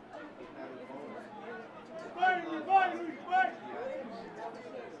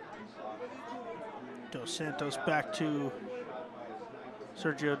 Dos Santos back to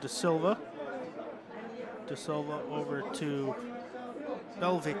Sergio Da Silva. Da Silva over to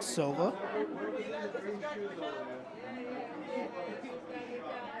Belvic Silva.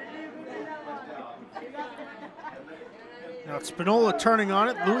 Now it's Spinola turning on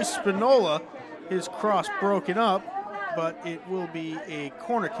it. Luis Spinola, his cross broken up, but it will be a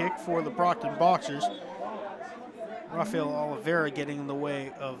corner kick for the Brockton Boxers. Rafael Oliveira getting in the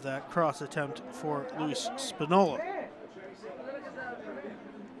way of that cross attempt for Luis Spinola.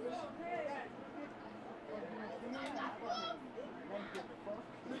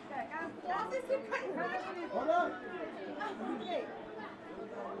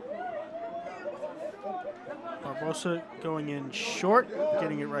 Barbosa going in short,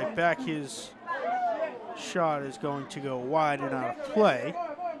 getting it right back. His shot is going to go wide and out of play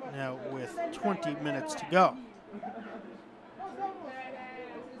now with 20 minutes to go.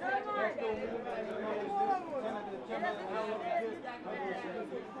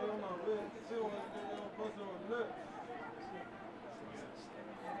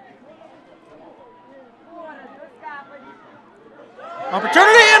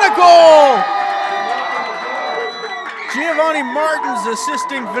 Opportunity and a goal! Giovanni Martins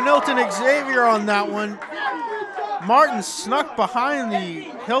assisting Vanelton Xavier on that one. Martins snuck behind the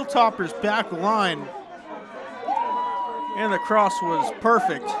Hilltoppers' back line, and the cross was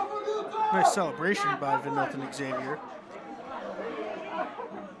perfect. Nice celebration by Vanelton Xavier.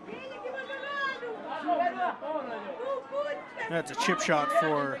 That's a chip shot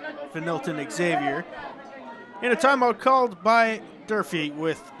for Vanelton Xavier. And a timeout called by Durfee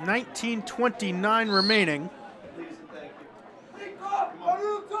with 19:29 remaining.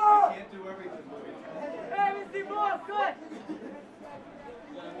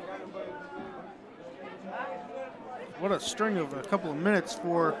 What a string of a couple of minutes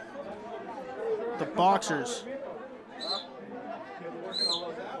for the Boxers.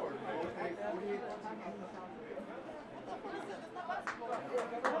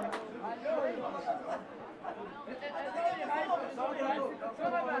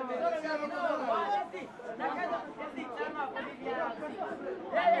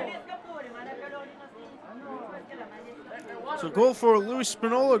 So goal for Luis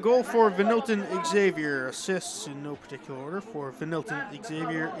Spinola, goal for Vanelton Xavier. Assists in no particular order for Vanelton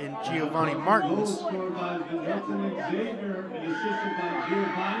Xavier and Giovanni Martins. Goal scored by Vanelton Xavier and assisted by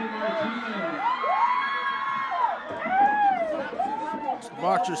Giovanni Martinez. So the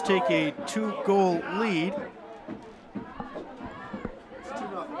Boxers take a 2-goal lead.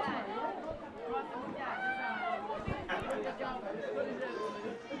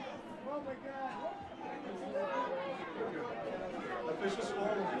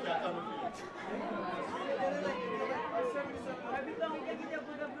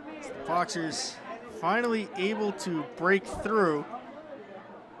 Boxers finally able to break through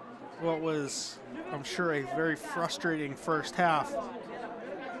what was, I'm sure, a very frustrating first half.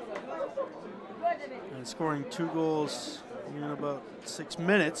 And scoring 2 goals in about 6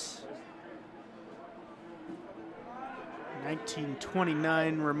 minutes.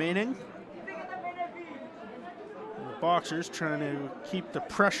 19:29 remaining. And the Boxers trying to keep the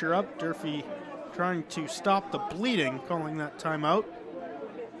pressure up. Durfee trying to stop the bleeding, calling that timeout.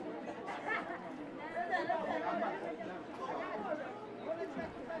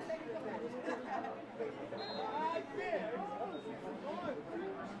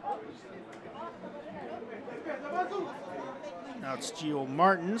 Now it's Gio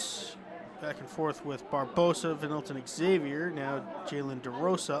Martins back and forth with Barbosa, Vinilton Xavier. Now Jalen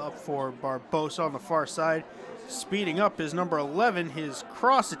DeRosa up for Barbosa on the far side. Speeding up is number 11, his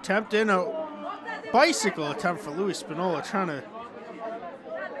cross attempt, and a bicycle attempt for Luis Spinola, trying to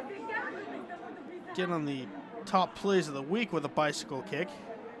get on the top plays of the week with a bicycle kick.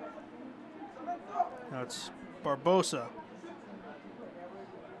 Now it's Barbosa.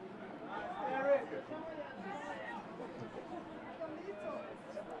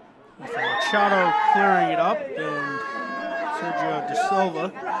 Machado clearing it up, and Sergio De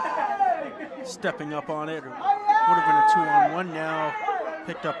Silva stepping up on it. Would have been a 2-on-1, now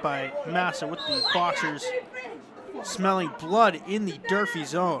picked up by Massa with the Boxers smelling blood in the Durfee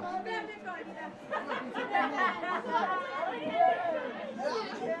zone.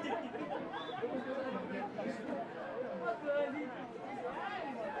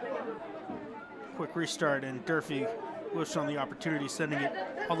 Quick restart, and Durfee whiffs on the opportunity, sending it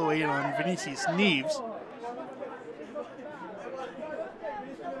all the way in on Vinicius Neves.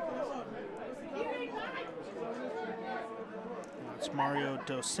 It's Mario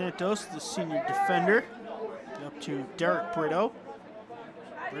Dos Santos, the senior defender, up to Derek Brito.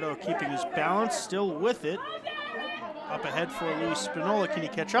 Brito keeping his balance, still with it. Up ahead for Luis Spinola. Can he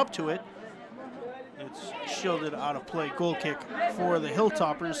catch up to it? It's shielded out of play. Goal kick for the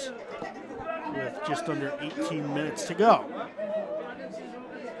Hilltoppers with just under 18 minutes to go.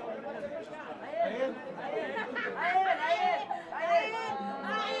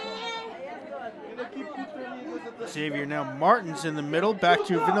 Xavier now Martin's in the middle. Back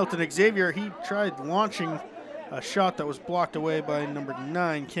to Vinilton Xavier. He tried launching a shot that was blocked away by number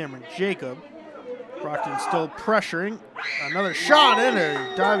 9, Cameron Jacob. Brockton still pressuring. Another shot and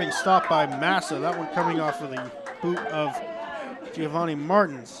a diving stop by Massa. That one coming off of the boot of Giovanni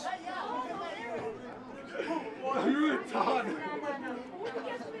Martins.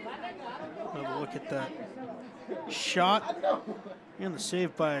 Another look at that shot and the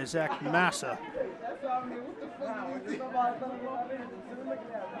save by Zach Massa.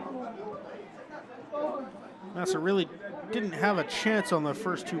 Massa really didn't have a chance on the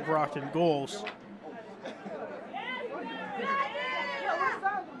first 2 Brockton goals.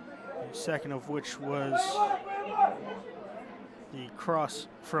 The second of which was the cross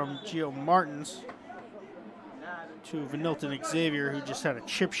from Gio Martins to Vinilton Xavier, who just had a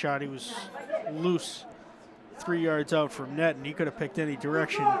chip shot. He was loose 3 yards out from net, and he could have picked any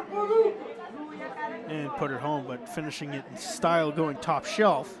direction and put it home, but finishing it in style, going top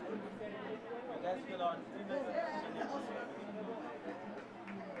shelf.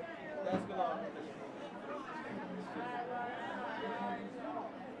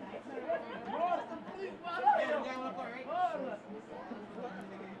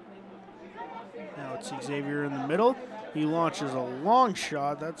 Now it's Xavier in the middle. He launches a long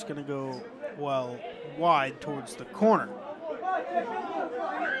shot. That's going to go, well, wide towards the corner.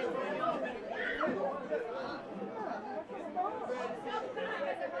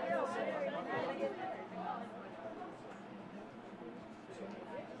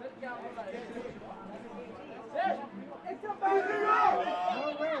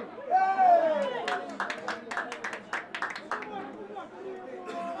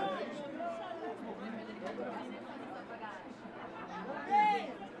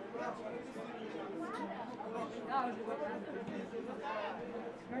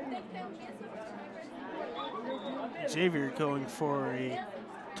 Xavier going for a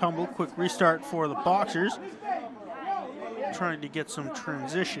tumble. Quick restart for the Boxers, trying to get some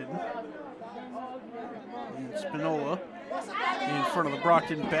transition. And Spinola in front of the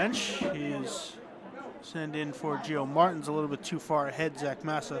Brockton bench. He's sent in for Gio Martins, a little bit too far ahead. Zach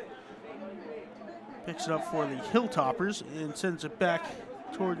Massa picks it up for the Hilltoppers and sends it back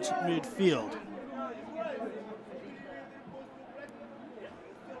towards midfield.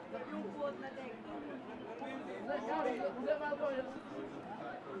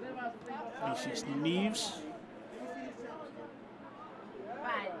 Vinicius Neves.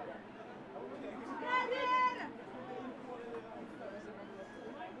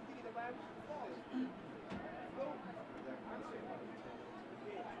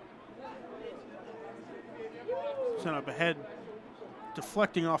 Sent up ahead,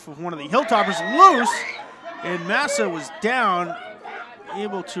 deflecting off of one of the Hilltoppers, loose, and Massa was down,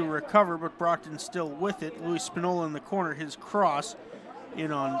 able to recover, but Brockton still with it. Luis Spinola in the corner, his cross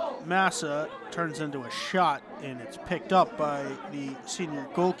in on Massa, turns into a shot, and it's picked up by the senior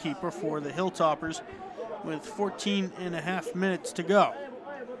goalkeeper for the Hilltoppers with 14.5 minutes to go.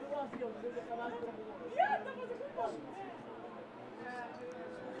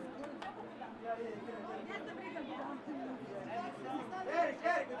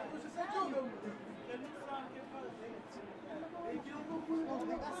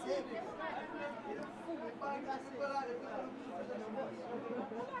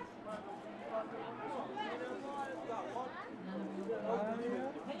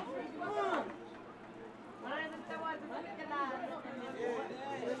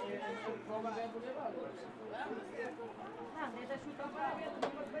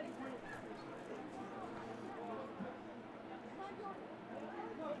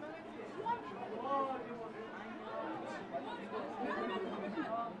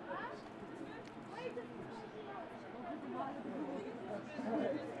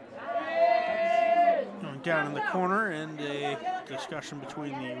 Going down in the corner, and a discussion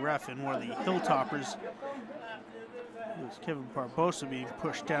between the ref and one of the Hilltoppers. It was Kevin Barbosa being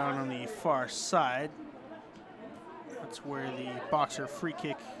pushed down on the far side. That's where the boxer free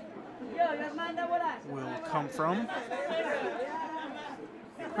kick will come from.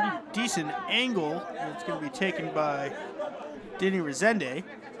 Pretty decent angle. It's going to be taken by Denny Resende.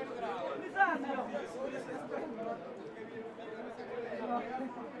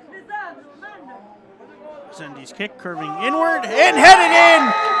 Resende's kick curving inward and headed in.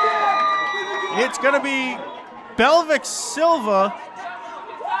 It's going to be Belvic Silva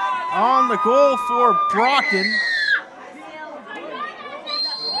on the goal for Brockton.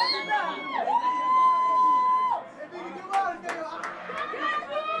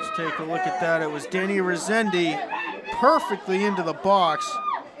 Let's take a look at that. It was Denny Resende perfectly into the box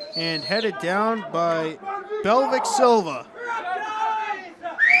and headed down by Belvic Silva.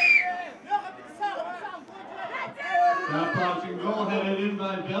 That approaching goal headed in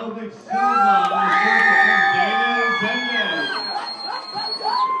by Belvic Silva.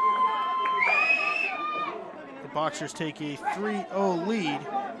 The Boxers take a 3-0 lead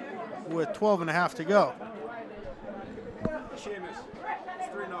with 12.5 to go. Seamus, it's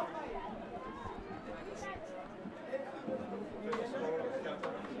 3-0.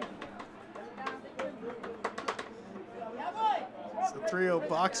 So 3-0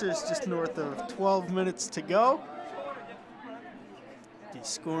 Boxers, just north of 12 minutes to go. The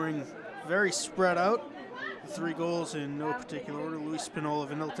scoring very spread out. 3 goals in no particular order. Luis Spinola,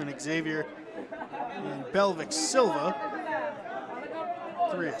 Vinilton Xavier, and Belvic Silva.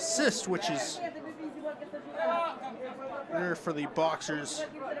 3 assists, which is rare for the Boxers,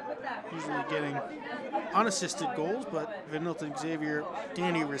 usually getting unassisted goals, but Vinilton Xavier,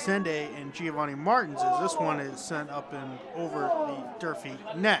 Danny Resende, and Giovanni Martins, as this one is sent up and over the Durfee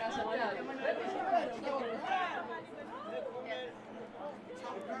net.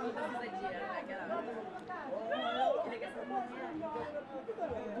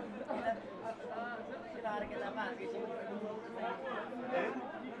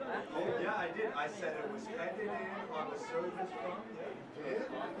 Oh, yeah, I did. I said it was headed in on the service front. You did?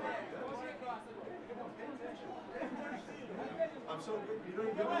 I'm so good. You don't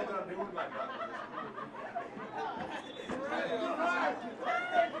even know what I'm doing right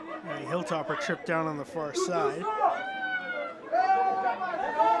now. The Hilltopper tripped down on the far side.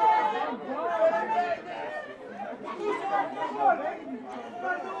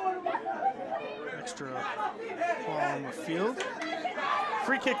 Extra ball on the field.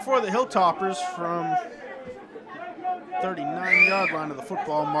 Free kick for the Hilltoppers from 39-yard line of the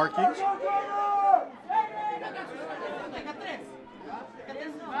football markings.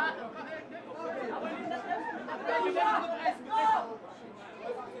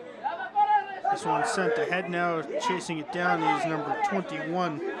 This one sent ahead now, chasing it down is number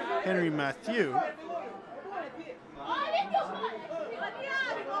 21, Henry Matthew.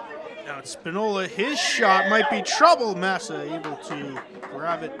 Now it's Spinola, his shot might be trouble. Massa able to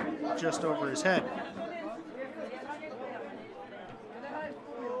grab it just over his head.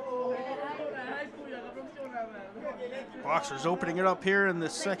 Boxers opening it up here in the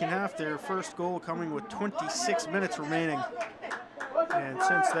second half. Their first goal coming with 26 minutes remaining. And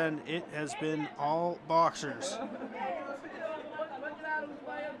since then, it has been all Boxers.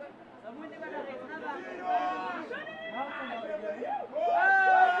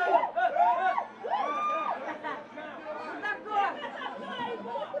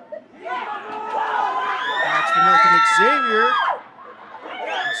 That's Vinilton Xavier.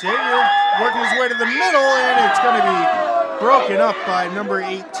 Xavier working his way to the middle, and it's going to be broken up by number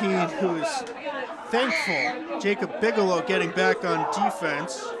 18, who is thankful. Jacob Bigelow getting back on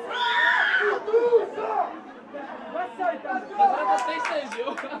defense.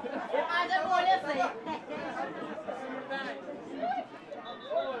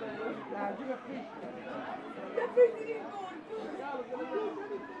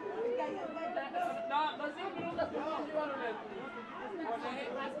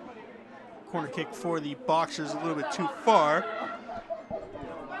 Corner kick for the Boxers, a little bit too far.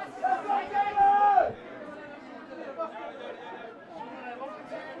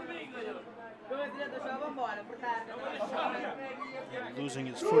 losing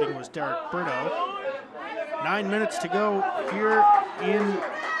his footing was Derek Brito. 9 minutes to go here in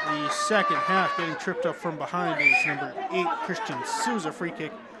the second half. Getting tripped up from behind is number 8, Christian Souza. Free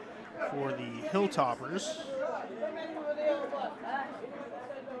kick for the Hilltoppers.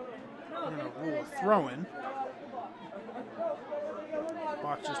 We're going to rule a throw-in.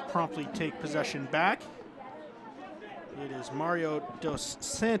 Boxers promptly take possession back. It is Mario dos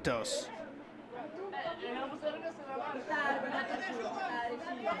Santos.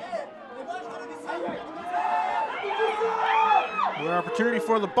 Another opportunity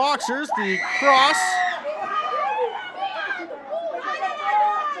for the Boxers. The cross.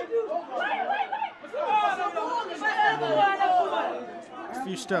 A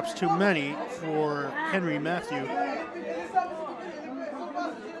few steps too many for Henry Matthew.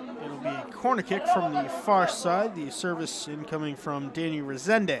 It'll be a corner kick from the far side. The service incoming from Danny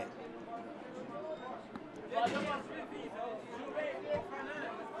Resende.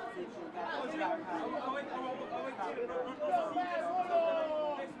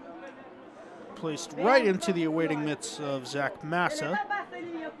 Placed right into the awaiting mitts of Zach Massa.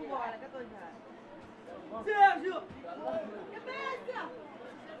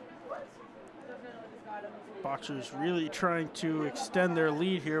 Boxers really trying to extend their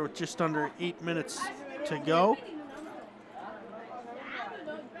lead here with just under 8 minutes to go.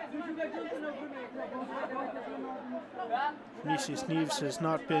 Vinicius Neves has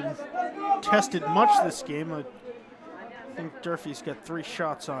not been tested much this game. I think Durfee's got 3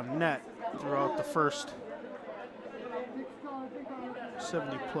 shots on net throughout the first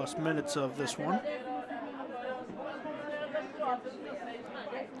 70-plus minutes of this one.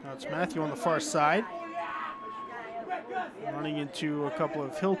 Now it's Matthew on the far side. Running into a couple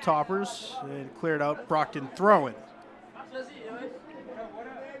of Hilltoppers and cleared out. Brockton throw-in.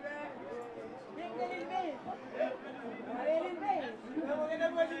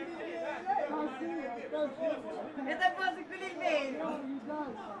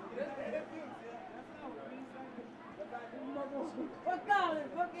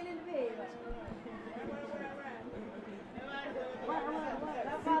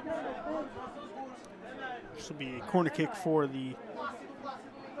 This will be a corner kick for the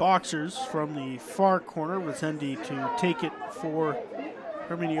Boxers from the far corner. Resende to take it for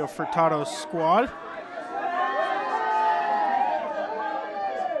Herminio Furtado's squad.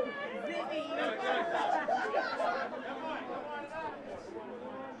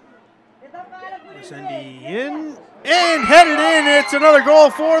 Resende in and headed in. It's another goal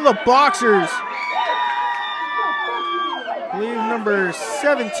for the Boxers. I believe number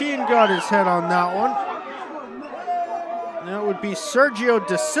 17 got his head on that one. That would be Sergio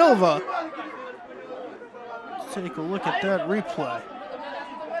Da Silva. Let's take a look at that replay.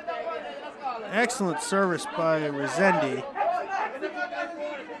 Excellent service by Resende.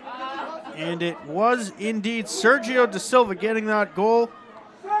 And it was indeed Sergio Da Silva getting that goal.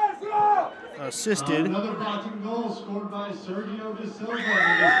 Assisted. Another Brockton goal scored by Sergio Da Silva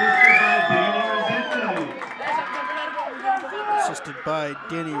and assisted by Danny Resende. Assisted by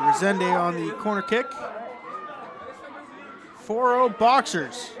Danny Resende on the corner kick. 4-0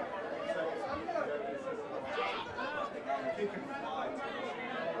 Boxers.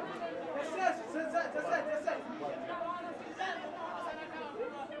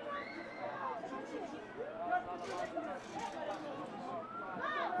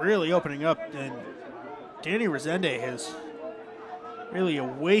 Really opening up, and Danny Resende has really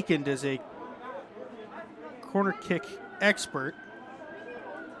awakened as a corner kick expert.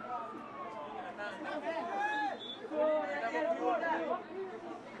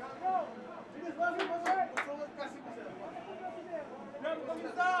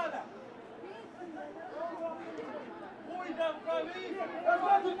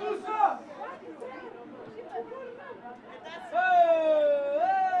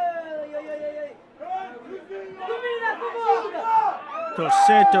 Dos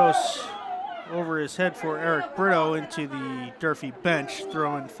Santos over his head for Eric Brito into the Durfee bench,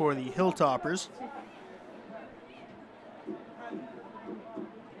 throwing for the Hilltoppers.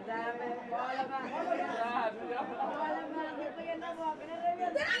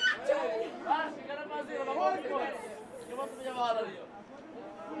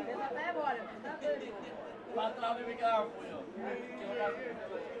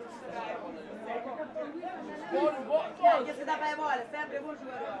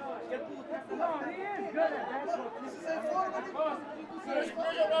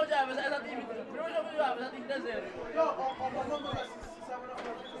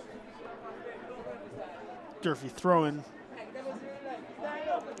 Durfee throwing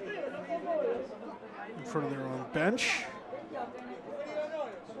in front of their own bench.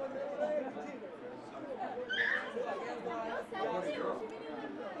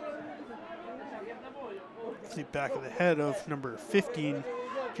 the back of the head of number 15,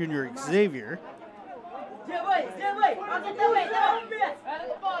 Junior Xavier.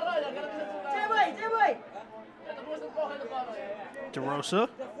 DeRosa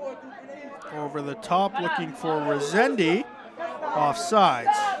over the top looking for Rezendi.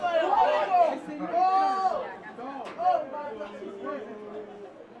 Offsides.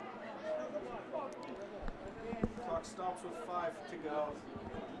 Clock stops with 5 to go.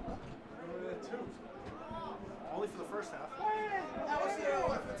 Only for the first half. That was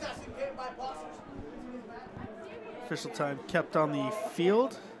a fantastic game by Boxers. Official time kept on the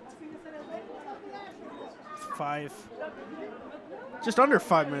field. Just under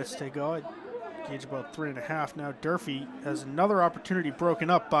 5 minutes to go. I'd gauge about 3.5 now. Durfee has another opportunity broken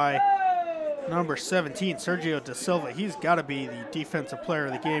up by number 17, Sergio Da Silva. He's got to be the defensive player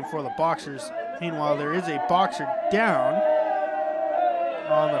of the game for the Boxers. Meanwhile, there is a boxer down.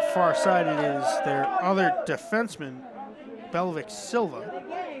 On the far side, it is their other defenseman, Belvic Silva.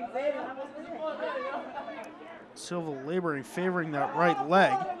 Silva laboring, favoring that right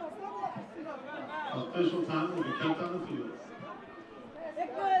leg. Official time will be kept on the field.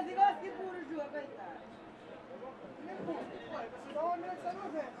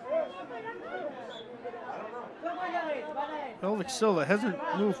 Belvic Silva hasn't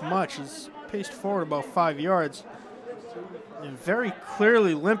moved much. He's paced forward about 5 yards. And very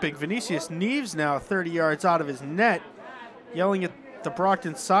clearly limping. Vinicius Neves now 30 yards out of his net, yelling at the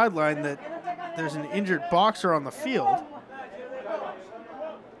Brockton sideline that there's an injured boxer on the field.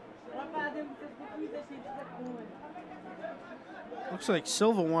 Looks like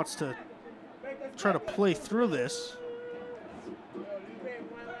Silva wants to try to play through this.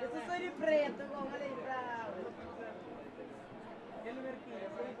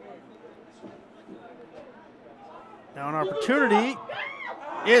 Now an opportunity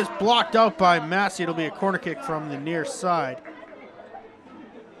is blocked out by Massey. It'll be a corner kick from the near side.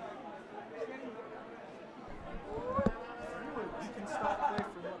 You can stop play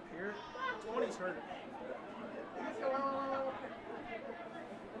from up here. 20's hurt.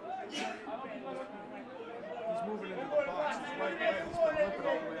 He's moving into the box. His right leg has been limping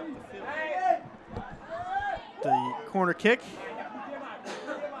all the way up the field. The corner kick.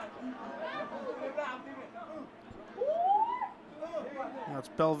 Now it's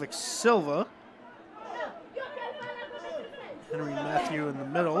Belvic Silva. Henry Matthew in the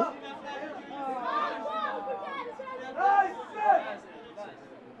middle.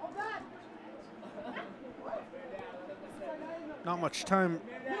 Not much time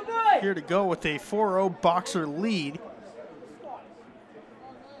here to go with a 4-0 boxer lead.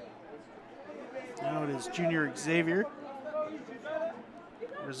 Now it is Junior Xavier.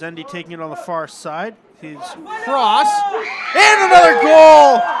 Rezendi taking it on the far side. His cross, and another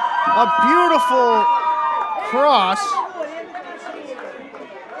goal! A beautiful cross.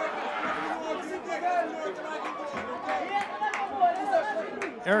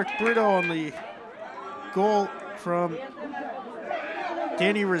 Eric Brito on the goal from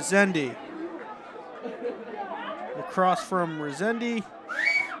Danny Rezendi. The cross from Rezendi,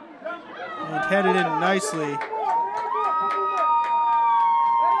 and headed in nicely.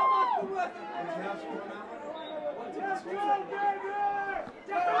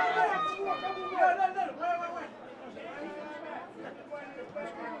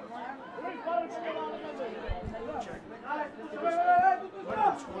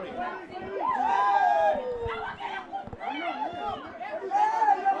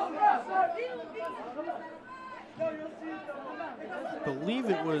 I believe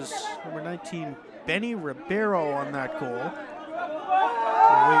it was number 19, Benny Ribeiro on that goal.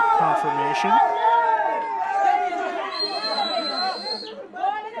 Await confirmation.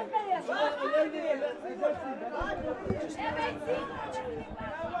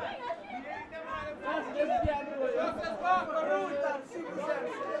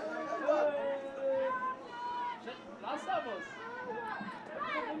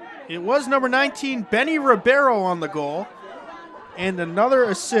 It was number 19, Benny Ribeiro on the goal, and another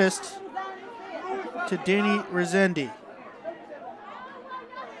assist to Danny Rezendi.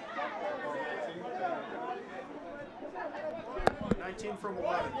 From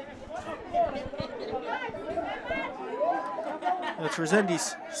 11. That's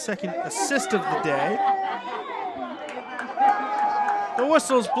Rezendi's second assist of the day. The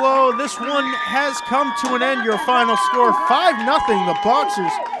whistles blow. This one has come to an end. Your final score, 5-0. The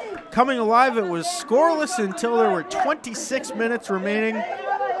Boxers coming alive. It was scoreless until there were 26 minutes remaining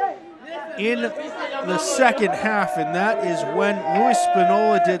in the second half, and that is when Luis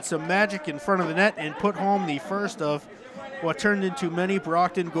Spinola did some magic in front of the net and put home the first of what turned into many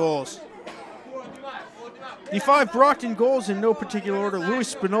Brockton goals. The 5 Brockton goals in no particular order: Luis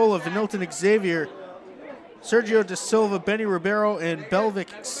Spinola, Vinilton Xavier, Sergio De Silva, Benny Ribeiro, and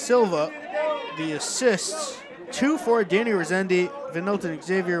Belvic Silva. The assists: 2 for Danny Rezendi, Vinilton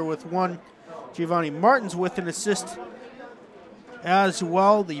Xavier with 1, Giovanni Martins with an assist as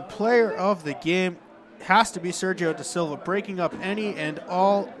well. The player of the game has to be Sergio De Silva, breaking up any and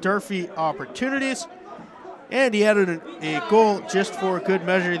all Durfee opportunities. And he added a goal just for good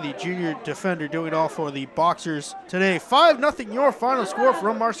measure, the junior defender doing it all for the Boxers today. 5-0 your final score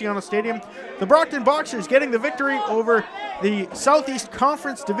from Marciano Stadium. The Brockton Boxers getting the victory over the Southeast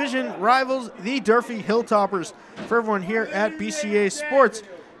Conference Division rivals, the Durfee Hilltoppers. For everyone here at BCA Sports,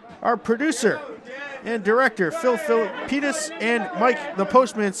 our producer and director, Phil Philippides, and Mike the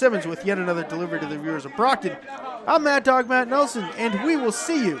Postman Simmons with yet another delivery to the viewers of Brockton. I'm Mad Dog Matt Nelson, and we will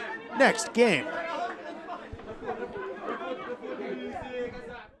see you next game.